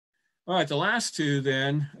 All right, the last two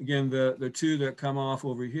then, again, the two that come off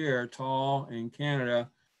over here, Tall and Canada,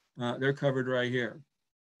 they're covered right here.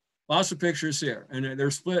 Lots of pictures here, and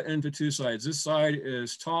they're split into two sides. This side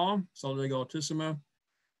is Tall, Solidago altissima.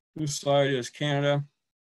 This side is Canada,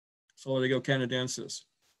 Solidago canadensis.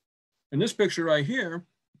 And this picture right here,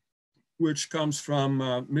 which comes from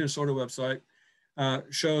Minnesota website,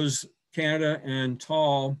 shows Canada and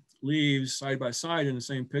Tall leaves side by side in the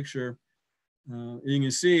same picture. You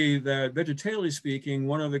can see that vegetatively speaking,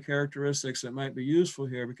 one of the characteristics that might be useful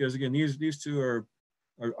here, because again, these two are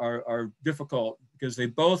difficult because they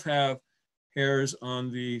both have hairs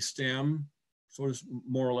on the stem, sort of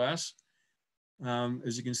more or less.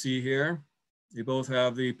 As you can see here, they both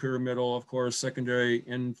have the pyramidal, of course, secondary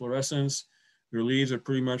inflorescence. Their leaves are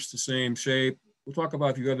pretty much the same shape. We'll talk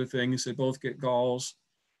about a few other things. They both get galls.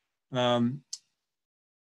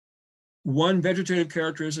 One vegetative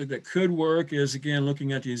characteristic that could work is, again,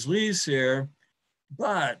 looking at these leaves here,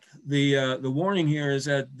 but the warning here is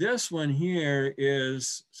that this one here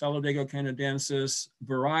is Solidago canadensis,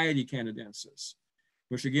 variety canadensis,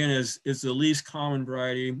 which again is the least common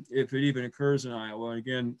variety if it even occurs in Iowa. And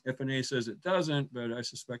again, FNA says it doesn't, but I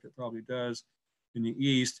suspect it probably does in the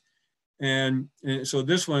East. And so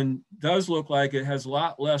this one does look like it has a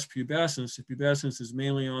lot less pubescence. The pubescence is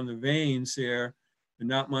mainly on the veins here, and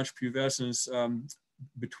not much pubescence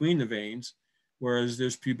between the veins, whereas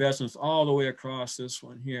there's pubescence all the way across this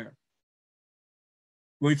one here.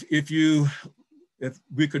 If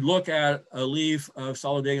we could look at a leaf of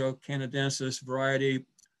Solidago canadensis variety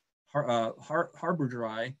harbor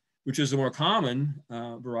dry, which is the more common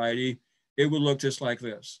variety, it would look just like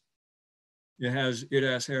this. It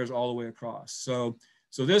has hairs all the way across. So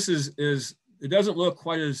this is it doesn't look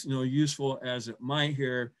quite as useful as it might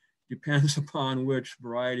here. Depends upon which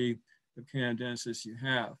variety of canadensis you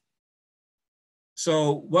have.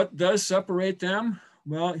 So what does separate them?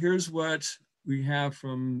 Well, here's what we have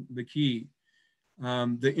from the key.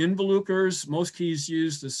 The involucres, most keys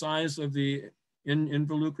use the size of the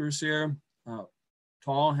involucres here.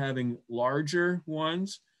 Tall having larger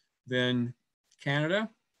ones than Canada.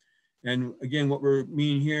 And again, what we're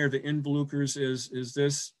meaning here, the involucres is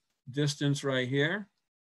this distance right here.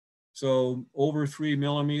 So over 3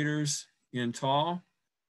 millimeters in Tall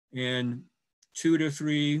and 2 to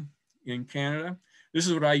 3 in Canada. This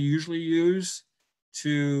is what I usually use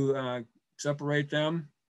to separate them.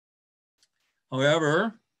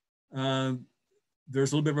 However, there's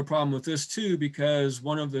a little bit of a problem with this too, because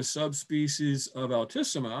one of the subspecies of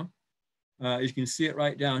altissima, as you can see it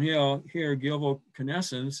right down here,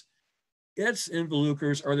 Gilvocanescens, its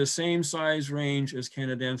involucres are the same size range as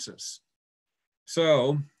canadensis.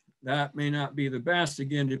 So that may not be the best,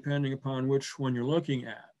 again, depending upon which one you're looking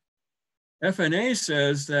at. FNA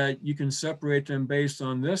says that you can separate them based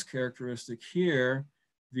on this characteristic here,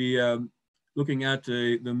 the looking at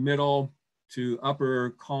the middle to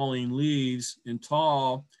upper calling leaves in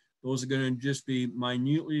tall. Those are going to just be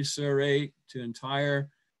minutely serrate to entire.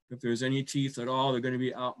 If there's any teeth at all, they're going to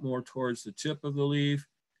be out more towards the tip of the leaf.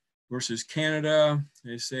 Versus Canada,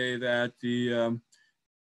 they say that again,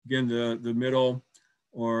 the middle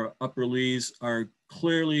or upper leaves are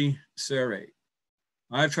clearly serrate.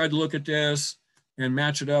 I've tried to look at this and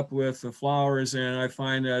match it up with the flowers, and I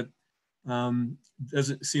find that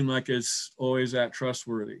doesn't seem like it's always that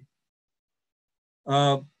trustworthy.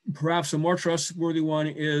 Perhaps a more trustworthy one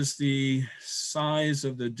is the size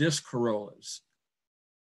of the disc corollas.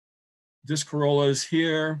 Disc corollas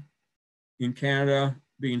here in Canada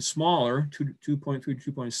being smaller, 2.3 to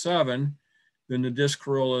 2.7, than the disc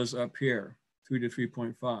corollas up here, 3 to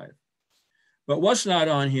 3.5. But what's not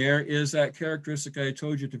on here is that characteristic I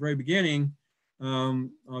told you at the very beginning.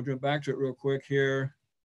 I'll jump back to it real quick here,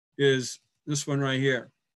 is this one right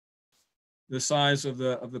here, the size of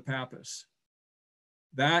the pappus.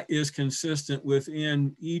 That is consistent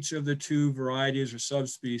within each of the two varieties or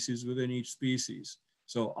subspecies within each species.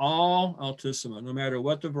 So all Altissima, no matter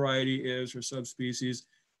what the variety is or subspecies,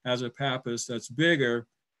 has a pappus that's bigger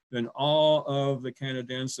than all of the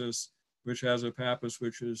Canadensis, which has a pappus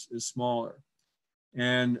which is smaller.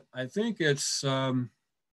 And I think it's, well,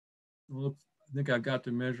 I think I've got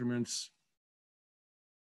the measurements.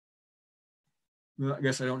 Well, I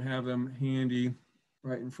guess I don't have them handy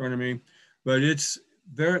right in front of me, but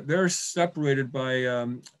they're separated by at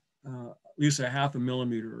least a 0.5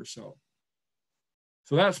 millimeter or so.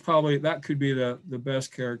 So that's probably, that could be the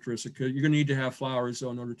best characteristic. You're gonna need to have flowers though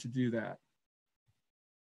in order to do that.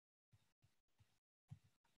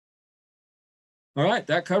 All right,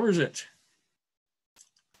 that covers it.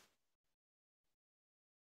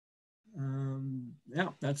 Yeah,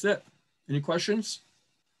 that's it. Any questions?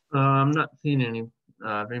 I'm not seeing any.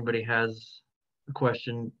 If anybody has a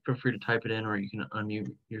question, feel free to type it in, or you can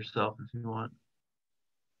unmute yourself if you want.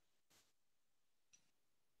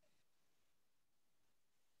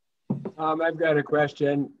 I've got a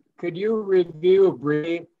question. Could you review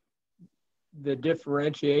briefly the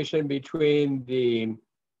differentiation between the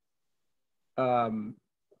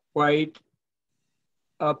white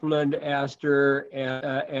upland aster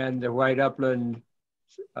and the white upland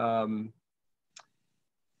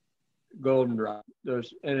goldenrod? And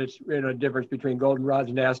it's a difference between goldenrods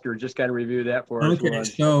and aster. Just kind of review that for us. Okay,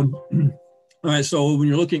 so all right, so when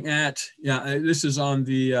you're looking at, this is on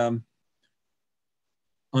the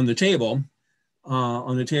table.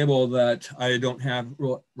 On the table that I don't have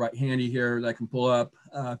right handy here that I can pull up.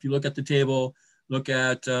 If you look at the table, look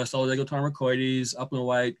at solidago tarmocoides, upland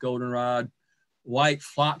white, goldenrod, white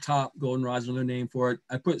flat top goldenrod is another name for it.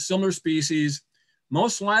 I put similar species.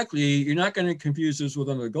 Most likely, you're not going to confuse this with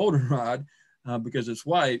another goldenrod because it's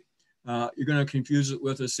white. You're going to confuse it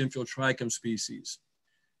with a Symphyl species.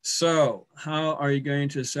 So how are you going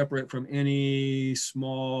to separate from any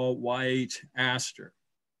small white aster?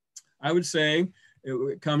 I would say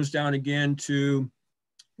it comes down again to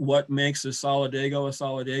what makes a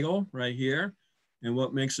solidago right here, and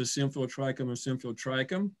what makes a Symphyl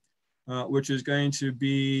trichum, which is going to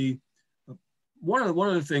be one of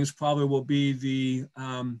the things probably will be the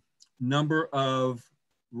number of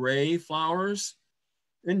ray flowers.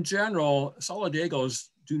 In general, solidagos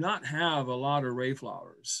do not have a lot of ray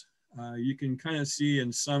flowers. You can kind of see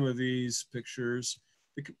in some of these pictures.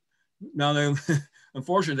 Now,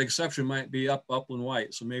 unfortunately, the exception might be upland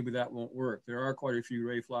white, so maybe that won't work. There are quite a few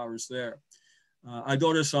ray flowers there. I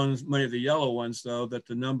noticed on many of the yellow ones, though, that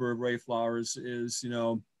the number of ray flowers is,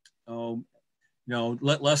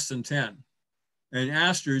 less than 10. And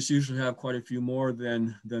asters usually have quite a few more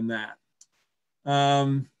than that.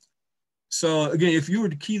 So again, if you were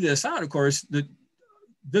to key this out, of course,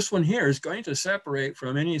 this one here is going to separate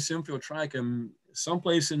from any Symphyl trichum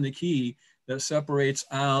someplace in the key that separates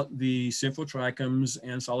out the Symphyl trichums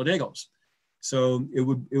and solidagos. So it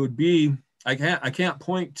would be, I can't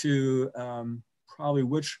point to probably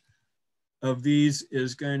which of these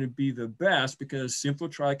is going to be the best, because Symphyl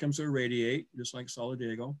trichums are radiate, just like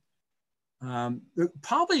solidago. They're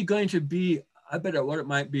probably going to be, I bet what it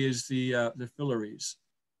might be is the filaries.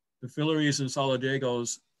 The filaries and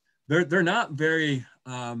solidagos, they're not very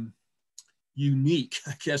unique,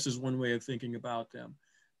 I guess is one way of thinking about them.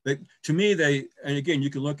 But to me, and again, you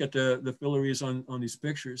can look at the filaries on these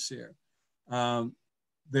pictures here. The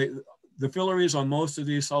filaries on most of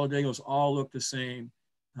these solidagos all look the same.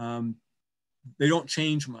 They don't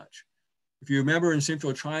change much. if you remember in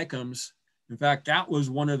Symphotrichums, in fact, that was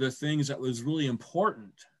one of the things that was really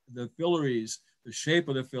important. The filaries, the shape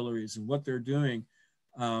of the filaries and what they're doing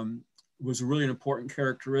was really an important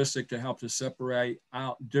characteristic to help to separate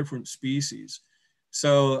out different species.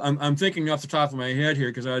 So I'm thinking off the top of my head here,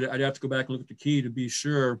 because I'd have to go back and look at the key to be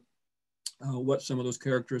sure what some of those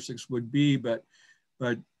characteristics would be, but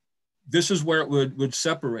this is where it would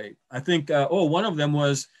separate. I think, one of them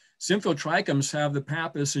was Symphotrichums have the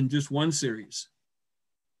pappus in just one series.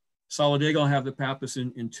 Solidago have the pappus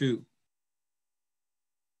in two.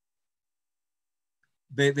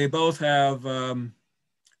 They both have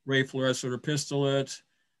ray florets that are pistillate.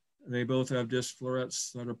 They both have disc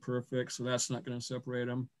florets that are perfect, so that's not going to separate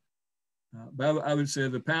them. But I would say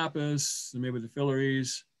the pappus and maybe the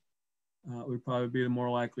filaries would probably be the more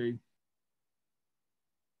likely.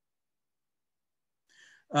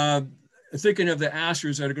 Thinking of the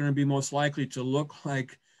asters that are going to be most likely to look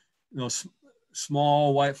like,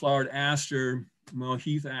 small white flowered aster,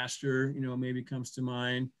 heath aster, maybe comes to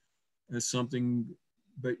mind as something,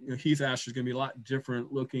 but heath aster is going to be a lot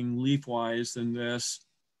different looking leaf wise than this.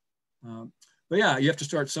 But yeah, you have to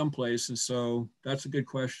start someplace, and so that's a good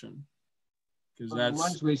question, because that's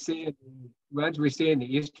ones we see in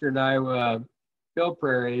the eastern Iowa hill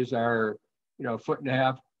prairies are 1.5 foot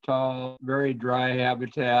tall, very dry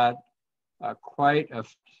habitat, quite a.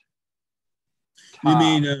 You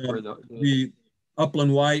mean the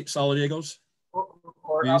upland white solidagos?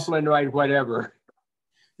 Or upland white, whatever.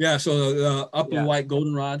 Yeah, so upland white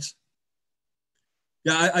goldenrods.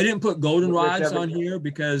 Yeah, I didn't put goldenrods on here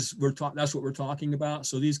because that's what we're talking about.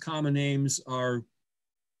 So these common names are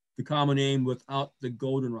the common name without the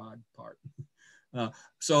goldenrod part.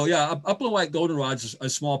 So yeah, upland white goldenrods is a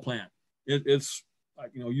small plant. It's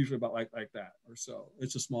like, usually about like that or so.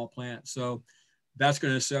 It's a small plant. So that's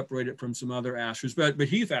going to separate it from some other asters, but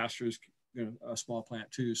heath aster is a small plant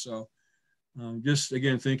too. So just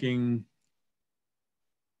again thinking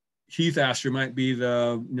heath aster might be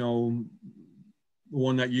the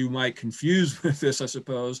one that you might confuse with this, I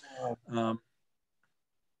suppose.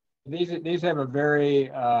 These have a very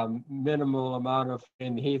minimal amount of,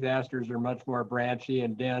 and heath asters are much more branchy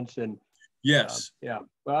and dense, and yes, yeah.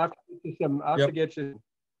 Well, I'll have to get you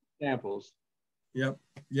samples. Yep.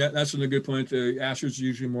 Yeah, that's a good point. The asters are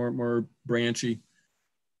usually more branchy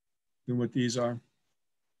than what these are.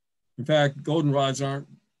 In fact, goldenrods aren't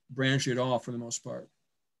branchy at all for the most part.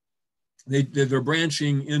 They're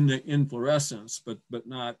branching in the inflorescence, but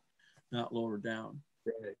not lower down.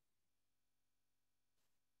 Right.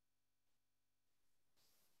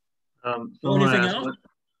 Anything else?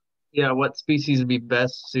 What species would be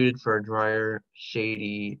best suited for a drier,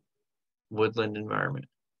 shady woodland environment?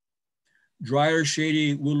 Drier,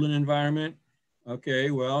 shady woodland environment. Okay,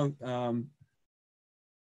 well,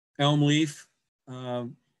 elm leaf. I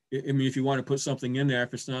mean, if you want to put something in there,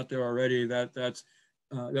 if it's not there already, that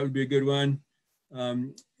would be a good one.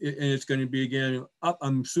 And it's going to be, again,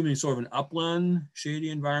 I'm assuming sort of an upland shady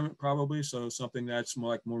environment probably. So something that's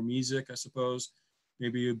more mesic, I suppose,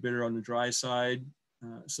 maybe a bit on the dry side.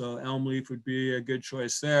 So elm leaf would be a good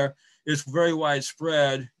choice there. It's very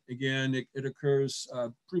widespread. Again, it occurs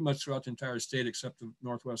pretty much throughout the entire state except the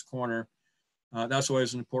northwest corner. That's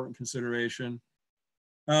always an important consideration.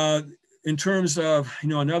 In terms of,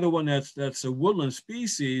 another one that's a woodland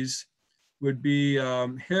species would be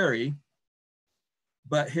hairy.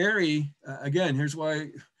 But hairy, again, here's what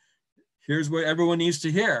everyone needs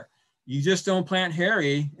to hear. You just don't plant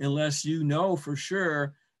hairy unless you know for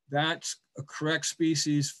sure that's a correct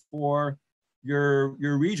species for your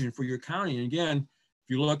region, for your county. And again, if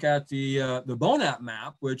you look at the BONAP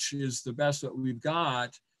map, which is the best that we've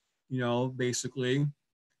got, basically,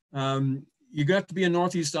 you got to be in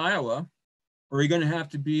Northeast Iowa, or you're going to have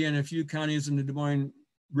to be in a few counties in the Des Moines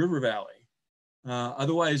River Valley.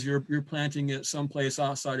 Otherwise, you're planting it someplace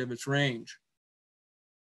outside of its range.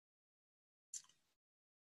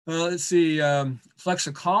 Let's see,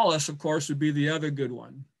 Flexicalis, of course, would be the other good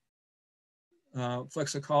one.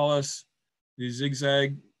 Flexicalis, the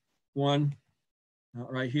zigzag one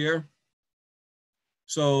right here.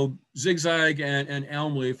 So zigzag and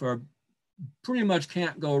elm leaf are pretty much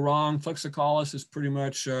can't go wrong. Flexicalis is pretty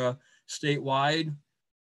much statewide.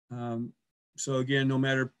 So again, no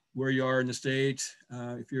matter where you are in the state,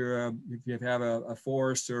 if you have a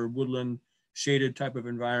forest or woodland shaded type of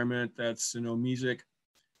environment that's mesic,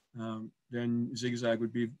 then zigzag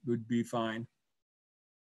would be fine.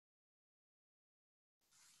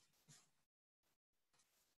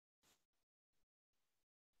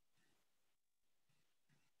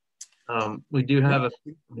 We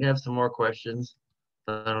have some more questions.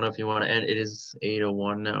 I don't know if you want to end. It is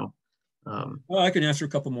 8:01 now. Well, I can answer a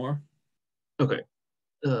couple more. Okay.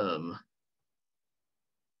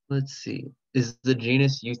 Let's see. Is the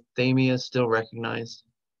genus Euthymia still recognized?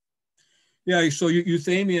 Yeah, so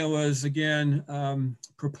Euthymia was again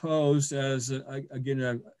proposed as it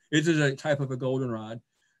is a type of a goldenrod,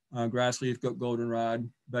 grass leaf goldenrod,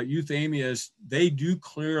 but Euthamias, they do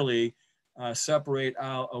clearly separate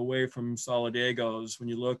out away from solidagos when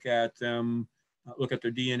you look at them, look at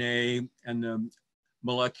their DNA and the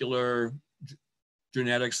molecular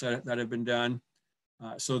genetics that have been done.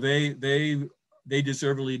 So they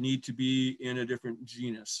deservedly need to be in a different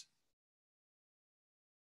genus.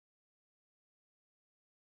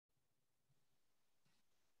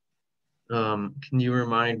 Can you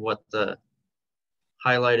remind what the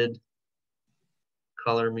highlighted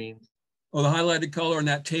color means? Oh, the highlighted color in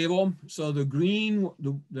that table. So the green,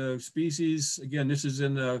 the species, again, this is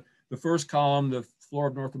in the first column, the flora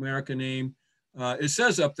of North America name. It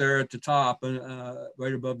says up there at the top,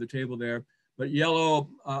 right above the table there, but yellow,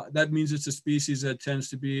 that means it's a species that tends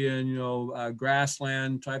to be in,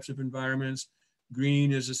 grassland types of environments.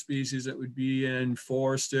 Green is a species that would be in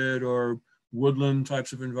forested or woodland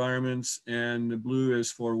types of environments, and the blue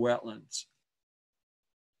is for wetlands.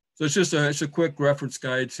 So it's a quick reference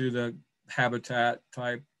guide to the habitat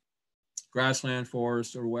type, grassland,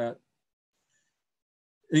 forest, or wet.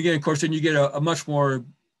 And again, of course, then you get a much more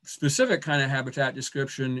specific kind of habitat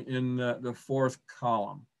description in the fourth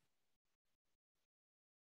column.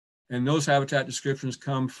 And those habitat descriptions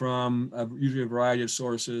come from usually a variety of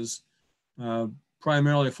sources,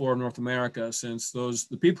 primarily Flora of North America, since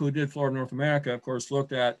the people who did Flora of North America, of course,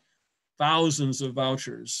 looked at thousands of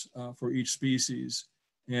vouchers for each species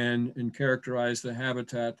and characterized the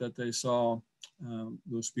habitat that they saw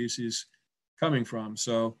those species coming from.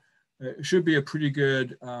 So it should be a pretty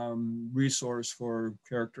good resource for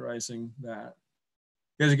characterizing that.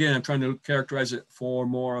 Because again, I'm trying to characterize it for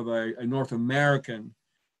more of a North American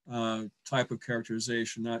type of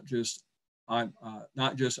characterization, not just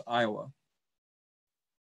Iowa.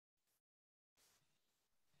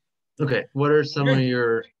 Okay, what are some of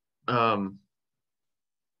your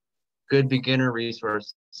good beginner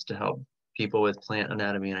resources to help people with plant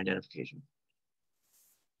anatomy and identification?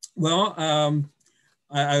 Well,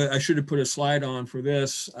 I should have put a slide on for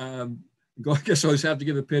this. I guess I always have to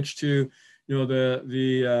give a pitch to,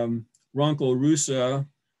 the Runkle Rusa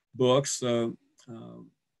books, the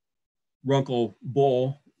Runkle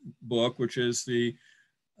Bull book, which is the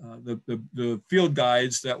field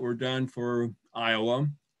guides that were done for Iowa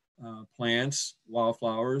plants,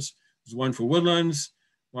 wildflowers. There's one for woodlands,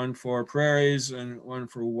 one for prairies, and one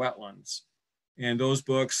for wetlands. And those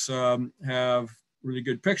books have really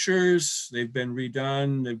good pictures. They've been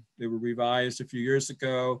redone. They were revised a few years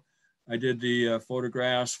ago. I did the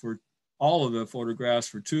photographs for all of the photographs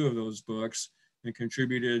for 2 of those books and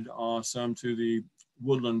contributed some to the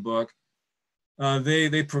woodland book.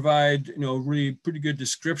 They provide, really pretty good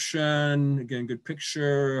description, again, good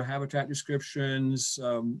picture, habitat descriptions.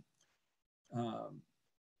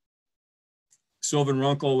 Sylvan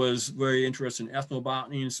Runkle was very interested in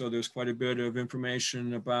ethnobotany, and so there's quite a bit of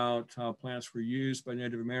information about how plants were used by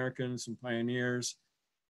Native Americans and pioneers.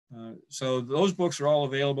 So those books are all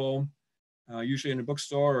available, usually in a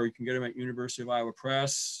bookstore, or you can get them at University of Iowa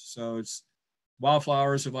Press. So it's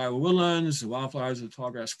Wildflowers of Iowa Woodlands, Wildflowers of the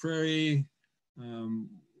Tallgrass Prairie,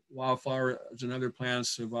 Wildflowers and Other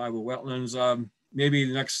Plants of Iowa Wetlands.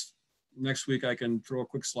 Maybe next week I can throw a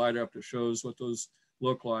quick slide up that shows what those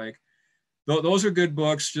look like. Those are good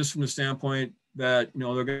books just from the standpoint that,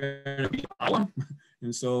 they're going to be in Iowa.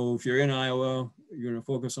 And so if you're in Iowa, you're going to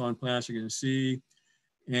focus on plants you're going to see.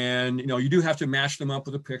 And, you do have to match them up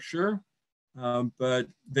with a picture, but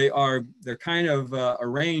they're kind of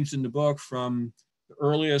arranged in the book from the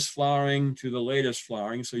earliest flowering to the latest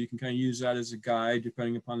flowering. So you can kind of use that as a guide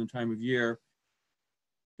depending upon the time of year.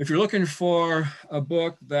 If you're looking for a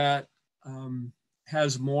book that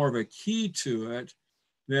has more of a key to it,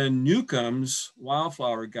 then Newcomb's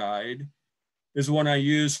Wildflower Guide is the one I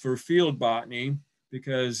use for field botany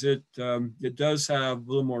because it does have a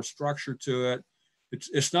little more structure to it.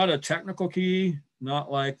 It's not a technical key, not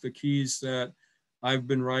like the keys that I've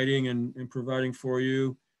been writing and providing for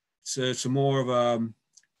you. It's a more of a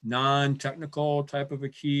non-technical type of a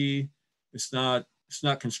key. It's not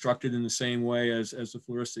constructed in the same way as the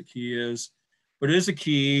floristic key is, but it is a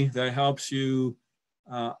key that helps you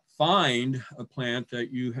find a plant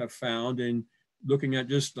that you have found, and looking at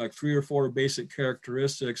just like 3 or 4 basic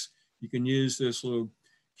characteristics, you can use this little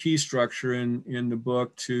key structure in the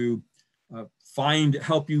book to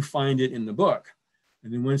help you find it in the book.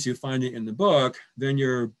 And then once you find it in the book, then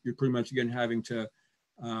you're pretty much again having to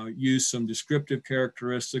use some descriptive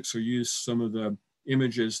characteristics or use some of the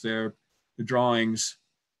images there, the drawings,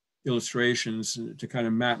 illustrations to kind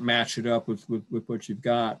of match it up with what you've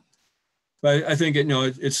got. But I think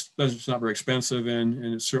it's not very expensive and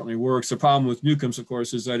it certainly works. The problem with Newcomb's, of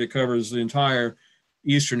course, is that it covers the entire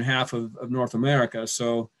eastern half of North America.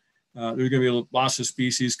 So there's going to be lots of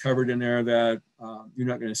species covered in there that you're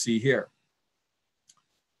not going to see here.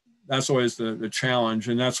 That's always the challenge.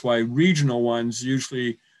 And that's why regional ones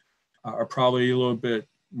usually are probably a little bit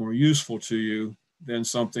more useful to you than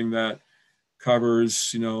something that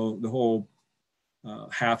covers, the whole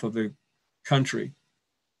half of the country.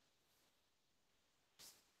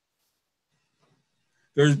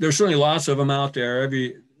 There's certainly lots of them out there.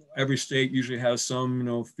 Every state usually has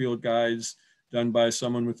some, field guides done by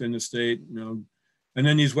someone within the state, and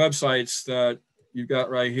then these websites that you've got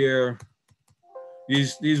right here,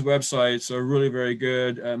 these websites are really very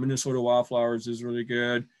good. Minnesota Wildflowers is really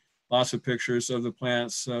good. Lots of pictures of the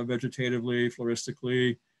plants vegetatively,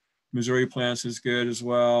 floristically. Missouri Plants is good as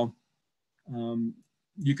well.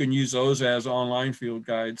 You can use those as online field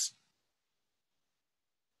guides.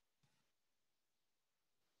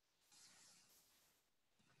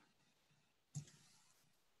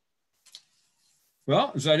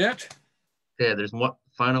 Well, is that it? Yeah, there's one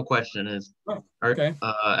final question is okay.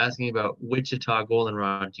 Asking about Wichita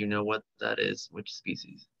goldenrod. Do you know what that is? Which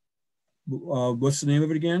species? What's the name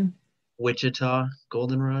of it again? Wichita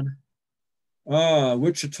goldenrod.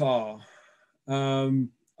 Wichita.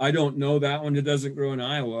 I don't know that one. It doesn't grow in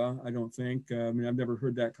Iowa, I don't think. I've never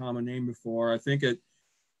heard that common name before. I think it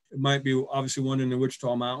might be obviously one in the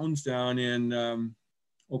Wichita Mountains down in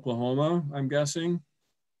Oklahoma, I'm guessing.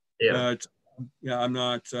 Yeah. But yeah, I'm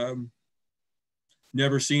not,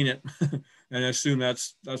 never seen it. And I assume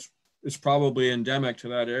it's probably endemic to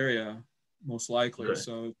that area, most likely. Okay.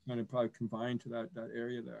 So it's kind of probably confined to that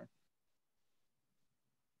area there.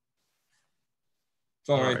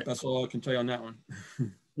 Sorry, right. That's all I can tell you on that one.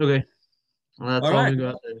 Okay. Well, that's all we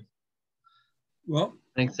got then. Well,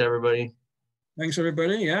 thanks everybody. Thanks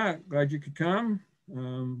everybody. Yeah, glad you could come.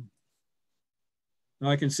 Now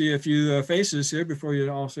I can see a few faces here before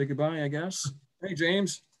you all say goodbye, I guess. Hey,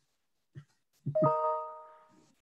 James.